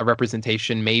 perhaps a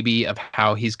representation maybe of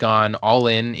how he's gone all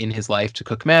in his life to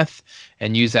cook meth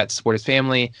and use that to support his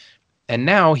family. And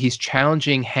now he's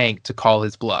challenging Hank to call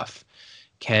his bluff.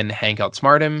 Can Hank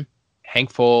outsmart him? Hank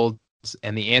folds,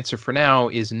 and the answer for now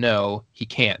is no, he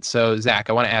can't. So Zach,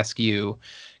 I want to ask you,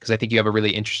 because I think you have a really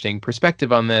interesting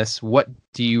perspective on this. What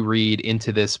do you read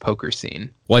into this poker scene?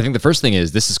 Well, I think the first thing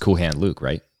is this is Cool Hand Luke,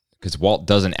 right? Because Walt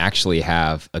doesn't actually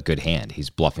have a good hand. He's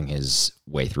bluffing his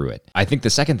way through it. I think the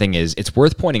second thing is it's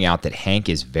worth pointing out that Hank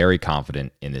is very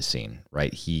confident in this scene,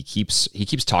 right? He keeps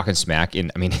talking smack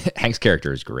Hank's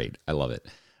character is great. I love it.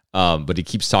 But he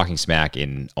keeps talking smack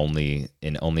in only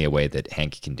a way that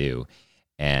Hank can do.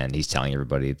 and he's telling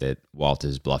everybody that Walt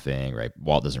is bluffing, right?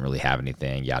 Walt doesn't really have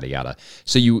anything, yada, yada.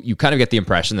 So you kind of get the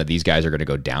impression that these guys are going to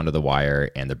go down to the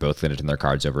wire and they're both going to turn their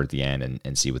cards over at the end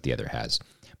and see what the other has.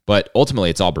 But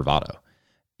ultimately, it's all bravado.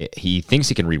 He thinks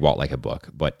he can read Walt like a book,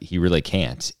 but he really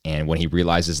can't. And when he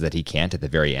realizes that he can't at the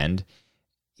very end,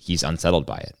 he's unsettled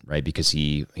by it, right? Because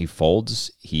he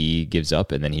folds, he gives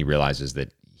up, and then he realizes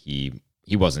that he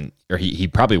wasn't, or he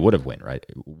probably would have won, right?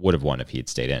 Would have won if he had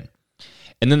stayed in.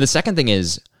 And then the second thing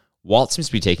is, Walt seems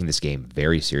to be taking this game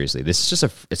very seriously. This is just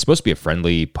it's supposed to be a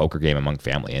friendly poker game among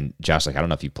family. And Josh, like, I don't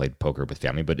know if you played poker with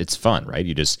family, but it's fun, right?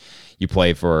 You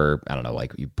play for, I don't know,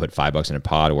 like you put $5 in a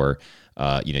pot, or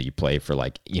you play for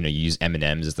like, you use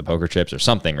M&Ms as the poker chips or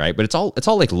something, right? But it's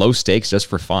all like low stakes just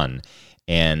for fun.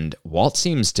 And Walt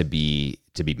seems to be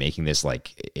making this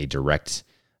like a direct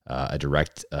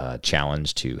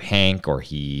challenge to Hank, or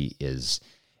he is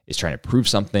trying to prove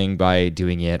something by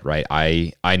doing it, right?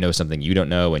 I know something you don't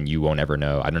know, and you won't ever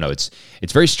know. I don't know. It's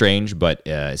very strange, but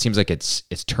it seems like it's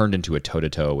turned into a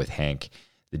toe-to-toe with Hank,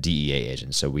 the DEA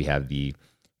agent. So we have the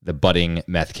budding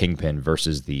meth kingpin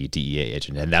versus the DEA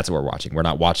agent, and that's what we're watching. We're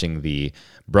not watching the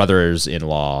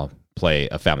brothers-in-law play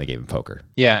a family game of poker.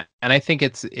 Yeah, and I think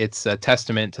it's a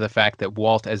testament to the fact that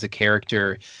Walt as a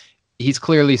character, he's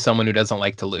clearly someone who doesn't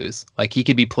like to lose. Like, he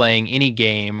could be playing any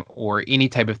game or any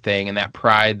type of thing, and that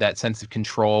pride, that sense of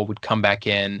control would come back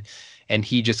in, and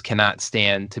he just cannot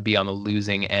stand to be on the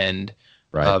losing end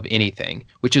of anything,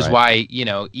 which is why,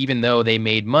 even though they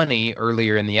made money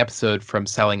earlier in the episode from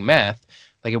selling meth,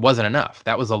 like, it wasn't enough.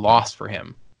 That was a loss for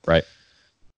him. Right.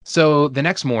 So the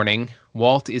next morning,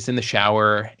 Walt is in the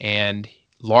shower and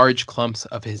large clumps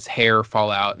of his hair fall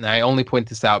out. And I only point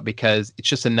this out because it's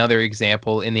just another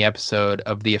example in the episode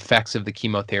of the effects of the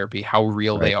chemotherapy, how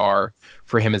real they are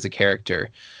for him as a character.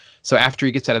 So after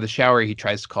he gets out of the shower, he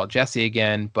tries to call Jesse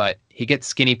again, but he gets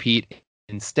Skinny Pete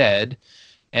instead.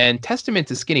 And testament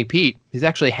to Skinny Pete, he's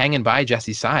actually hanging by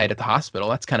Jesse's side at the hospital.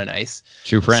 That's kind of nice.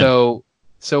 True friend.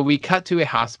 So we cut to a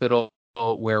hospital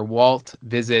where Walt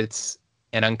visits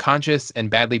an unconscious and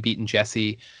badly beaten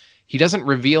Jesse. He doesn't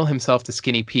reveal himself to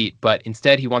Skinny Pete, but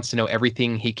instead he wants to know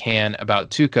everything he can about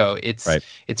Tuco.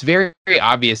 It's very, very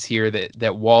obvious here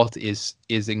that Walt is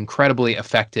incredibly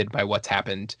affected by what's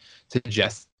happened to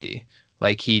Jesse.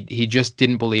 Like, he just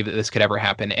didn't believe that this could ever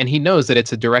happen. And he knows that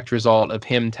it's a direct result of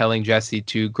him telling Jesse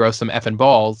to grow some effing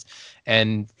balls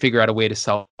and figure out a way to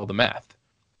sell the meth.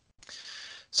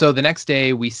 So the next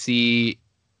day we see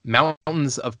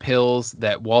mountains of pills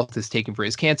that Walt is taking for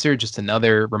his cancer. Just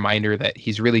another reminder that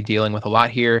he's really dealing with a lot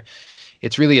here.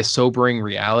 It's really a sobering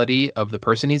reality of the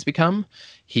person he's become.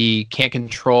 He can't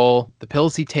control the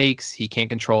pills he takes. He can't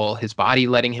control his body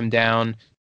letting him down.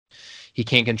 He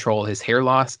can't control his hair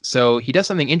loss. So he does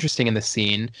something interesting in this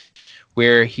scene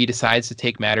where he decides to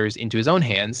take matters into his own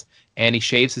hands, and he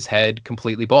shaves his head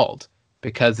completely bald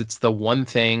because it's the one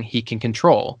thing he can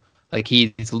control. Like,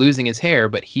 he's losing his hair,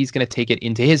 but he's going to take it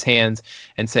into his hands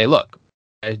and say, look,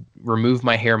 I remove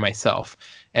my hair myself.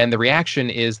 And the reaction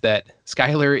is that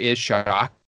Skyler is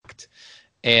shocked,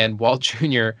 and Walt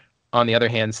Jr., on the other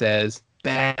hand, says,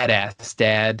 badass,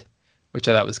 Dad, which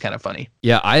I thought was kind of funny.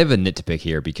 Yeah, I have a nit to pick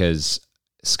here because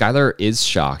Skyler is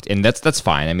shocked, and that's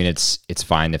fine. I mean, it's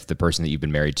fine if the person that you've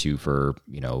been married to for,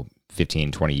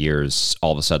 15, 20 years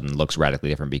all of a sudden looks radically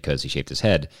different because he shaved his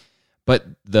head. But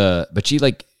she,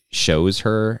 like, shows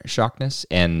her shockness,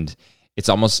 and it's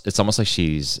almost like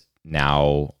she's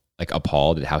now, like,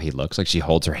 appalled at how he looks. Like, she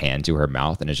holds her hand to her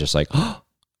mouth and it's just like, oh,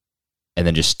 and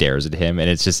then just stares at him. And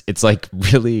it's like,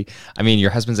 really, I mean,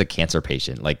 your husband's a cancer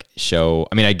patient. Like,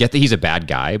 I get that he's a bad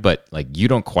guy, but, like, you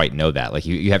don't quite know that. Like,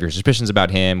 you have your suspicions about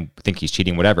him, think he's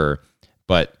cheating, whatever,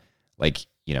 but, like,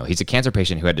 he's a cancer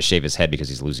patient who had to shave his head because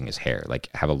he's losing his hair. Like,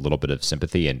 have a little bit of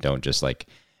sympathy and don't just, like,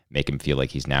 make him feel like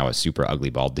he's now a super ugly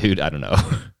bald dude. I don't know.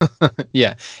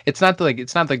 Yeah, it's not like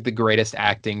the greatest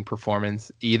acting performance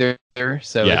either.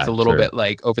 So it's a little bit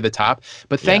like over the top.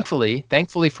 But thankfully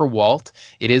for Walt,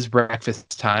 it is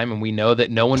breakfast time, and we know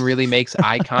that no one really makes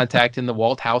eye contact in the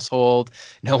Walt household.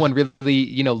 No one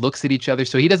really, looks at each other.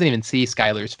 So he doesn't even see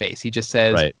Skyler's face. He just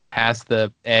says, pass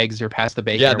the eggs or pass the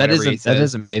bacon. Yeah, that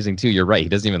is amazing too. You're right. He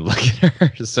doesn't even look at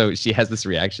her. So she has this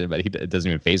reaction, but it doesn't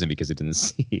even faze him because he didn't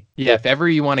see. Yeah, if ever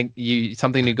you want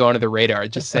something to go under the radar,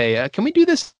 just say, can we do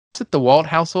this at the Walt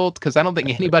household? Because I don't think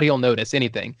anybody will notice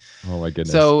anything. Oh my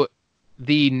goodness. So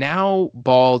the now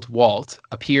bald Walt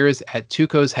appears at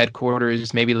Tuco's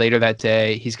headquarters maybe later that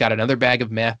day. He's got another bag of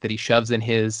meth that he shoves in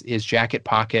his jacket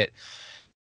pocket,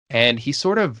 and he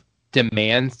sort of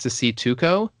demands to see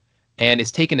Tuco and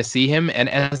is taken to see him. And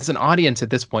as an audience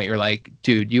at this point, you're like,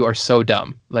 dude, you are so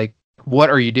dumb. Like, what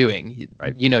are you doing?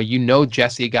 Right. You know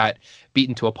Jesse got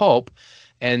beaten to a pulp.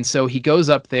 And so he goes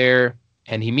up there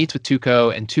and he meets with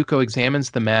Tuco, and Tuco examines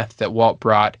the meth that Walt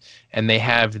brought, and they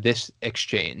have this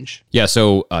exchange. Yeah,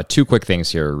 so two quick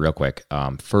things here real quick.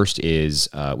 First is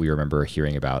we remember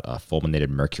hearing about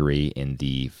fulminated mercury in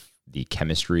the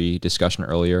chemistry discussion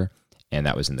earlier, and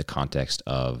that was in the context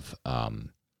of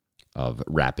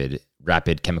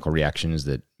rapid chemical reactions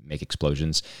that make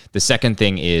explosions. The second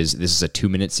thing is this is a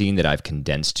 2-minute scene that I've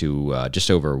condensed to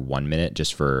just over 1 minute,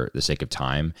 just for the sake of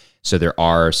time. So there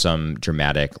are some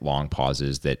dramatic long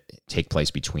pauses that take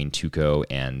place between Tuco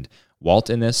and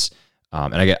Walt in this.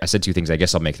 And I said two things. I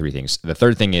guess I'll make three things. The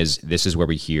third thing is this is where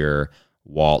we hear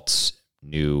Walt's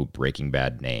new Breaking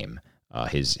Bad name,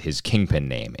 his Kingpin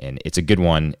name, and it's a good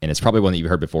one, and it's probably one that you've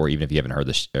heard before, even if you haven't heard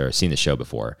this or seen the show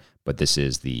before. But this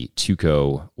is the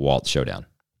Tuco Walt showdown.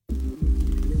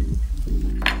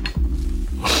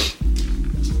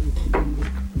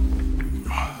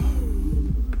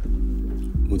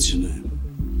 What's your name?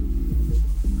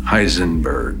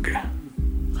 Heisenberg.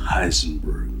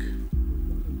 Heisenberg.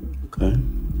 Okay.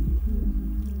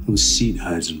 Have a seat,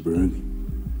 Heisenberg.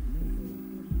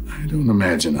 I don't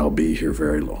imagine I'll be here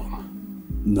very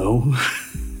long. No.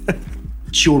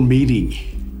 It's your meeting.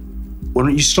 Why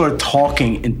don't you start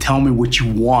talking and tell me what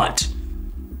you want?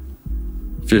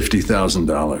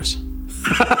 $50,000.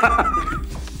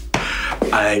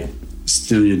 I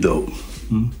steal your dope.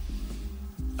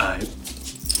 I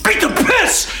beat the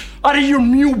piss out of your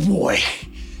mule boy.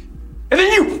 And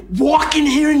then you walk in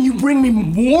here and you bring me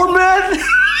more meth?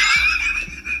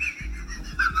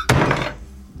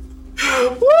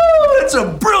 Woo, that's a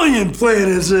brilliant plan,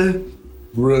 is it?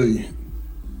 Brilliant.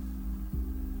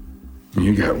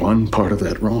 You got one part of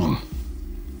that wrong.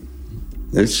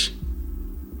 This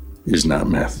is not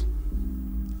meth.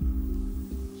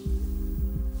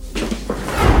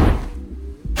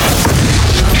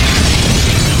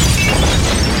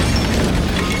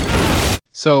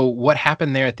 So what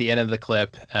happened there at the end of the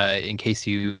clip, in case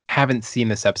you haven't seen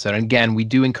this episode, and again, we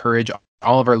do encourage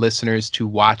all of our listeners to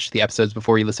watch the episodes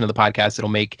before you listen to the podcast. It'll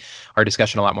make our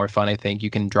discussion a lot more fun, I think. You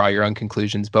can draw your own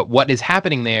conclusions. But what is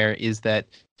happening there is that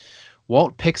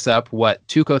Walt picks up what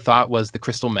Tuco thought was the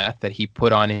crystal meth that he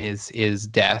put on his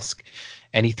desk,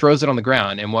 and he throws it on the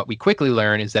ground. And what we quickly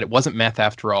learn is that it wasn't meth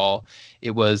after all.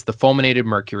 It was the fulminated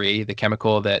mercury, the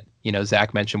chemical that,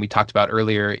 Zach mentioned we talked about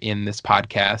earlier in this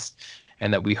podcast,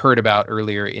 and that we heard about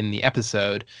earlier in the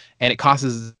episode, and it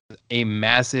causes a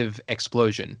massive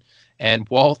explosion. And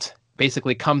Walt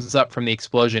basically comes up from the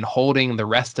explosion holding the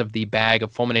rest of the bag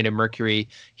of fulminated mercury.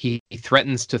 He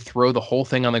threatens to throw the whole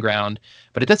thing on the ground,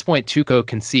 but at this point Tuco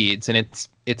concedes, and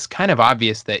it's kind of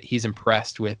obvious that he's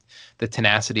impressed with the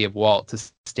tenacity of Walt to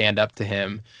stand up to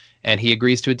him, and he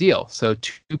agrees to a deal. So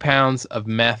 2 pounds of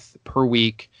meth per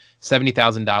week,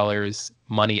 $70,000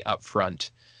 money up front.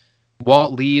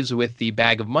 Walt leaves with the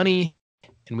bag of money,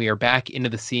 and we are back into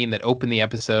the scene that opened the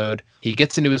episode. He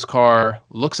gets into his car,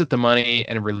 looks at the money,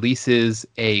 and releases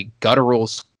a guttural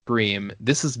scream.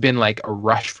 This has been like a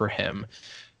rush for him.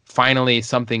 Finally,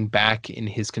 something back in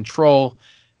his control.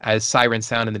 As sirens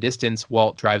sound in the distance,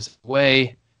 Walt drives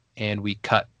away, and we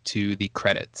cut to the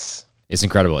credits. It's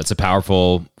incredible. It's a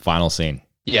powerful final scene.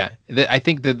 Yeah, I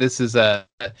think that this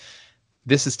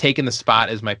has taken the spot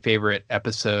as my favorite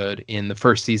episode in the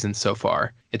first season so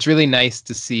far. It's really nice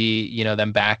to see,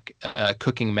 them back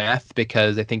cooking meth,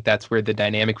 because I think that's where the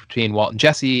dynamic between Walt and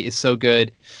Jesse is so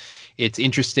good. It's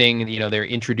interesting, they're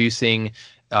introducing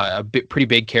pretty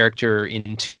big character in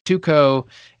Tuco,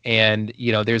 and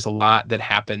there's a lot that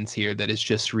happens here that is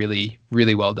just really,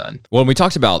 really well done. Well, when we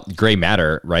talked about Gray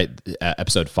Matter, right,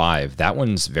 episode 5, that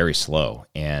one's very slow,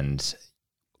 and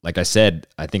like I said,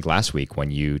 I think last week, when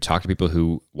you talk to people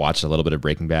who watched a little bit of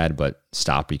Breaking Bad but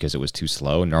stopped because it was too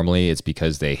slow, normally it's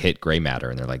because they hit gray matter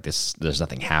and they're like, there's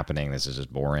nothing happening. This is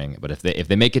just boring. But if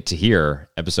they make it to here,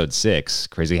 episode 6,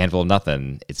 Crazy Handful of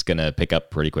Nothing, it's going to pick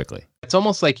up pretty quickly. It's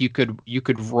almost like you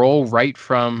could roll right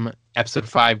from episode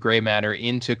 5 Gray Matter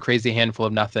into Crazy Handful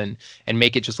of Nothing and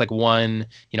make it just like one,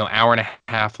 hour and a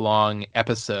half long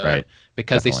episode, right.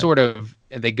 Because Definitely.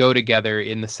 they go together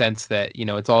in the sense that,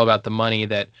 it's all about the money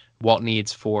that Walt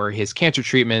needs for his cancer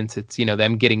treatments. It's,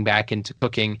 them getting back into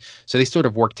cooking. So they sort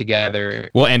of work together.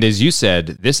 Well, and as you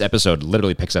said, this episode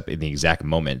literally picks up in the exact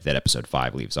moment that episode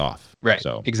 5 leaves off. Right.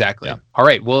 So exactly. Yeah. All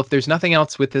right. Well, if there's nothing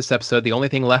else with this episode, the only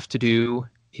thing left to do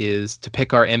is to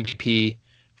pick our MVP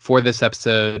for this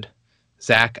episode.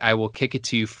 Zach, I will kick it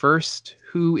to you first.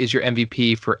 Who is your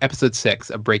MVP for episode 6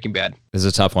 of Breaking Bad? This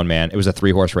is a tough one, man. It was a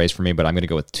 3-horse race for me, but I'm going to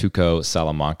go with Tuco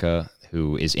Salamanca,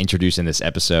 who is introduced in this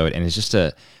episode and is just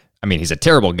I mean, he's a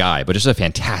terrible guy, but just a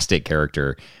fantastic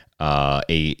character.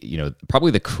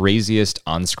 Probably the craziest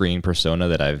on-screen persona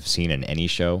that I've seen in any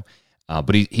show.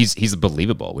 But he's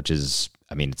believable, which is,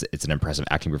 I mean, it's an impressive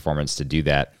acting performance to do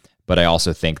that. But I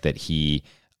also think that he's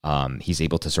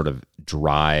able to sort of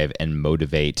drive and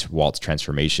motivate Walt's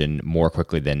transformation more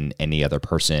quickly than any other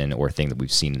person or thing that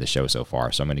we've seen in the show so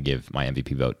far. So I'm going to give my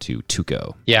MVP vote to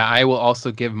Tuco. Yeah, I will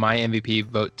also give my MVP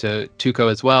vote to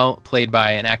Tuco as well, played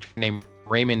by an actor named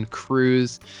Raymond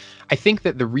Cruz. I think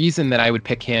that the reason that I would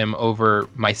pick him over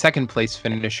my second place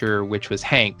finisher, which was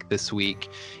Hank this week,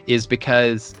 is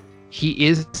because he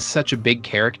is such a big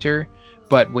character.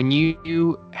 But when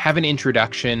you have an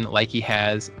introduction like he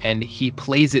has, and he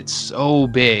plays it so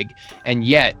big, and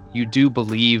yet you do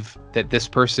believe that this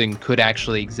person could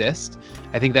actually exist,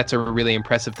 I think that's a really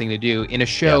impressive thing to do in a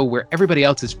show where everybody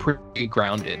else is pretty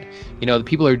grounded. You know, the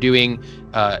people are doing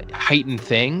heightened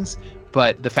things,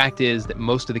 but the fact is that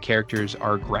most of the characters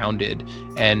are grounded.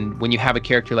 And when you have a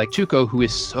character like Tuco, who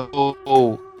is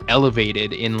so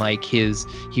elevated in like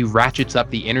he ratchets up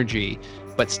the energy,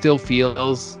 but still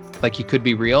feels like he could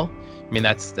be real. I mean,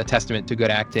 that's a testament to good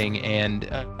acting and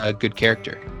a good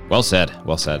character. Well said.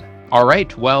 Well said. All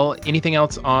right. Well, anything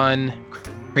else on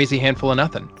Crazy Handful of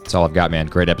Nothing? That's all I've got, man.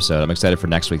 Great episode. I'm excited for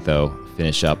next week, though.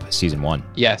 Finish up season 1.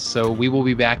 Yes. So we will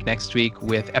be back next week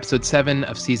with episode 7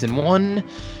 of season 1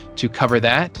 to cover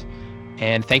that.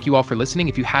 And thank you all for listening.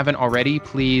 If you haven't already,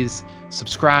 please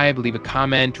subscribe, leave a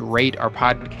comment, rate our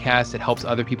podcast. It helps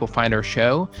other people find our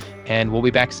show. And we'll be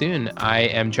back soon. I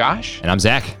am Josh. And I'm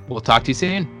Zach. We'll talk to you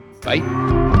soon.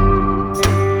 Bye.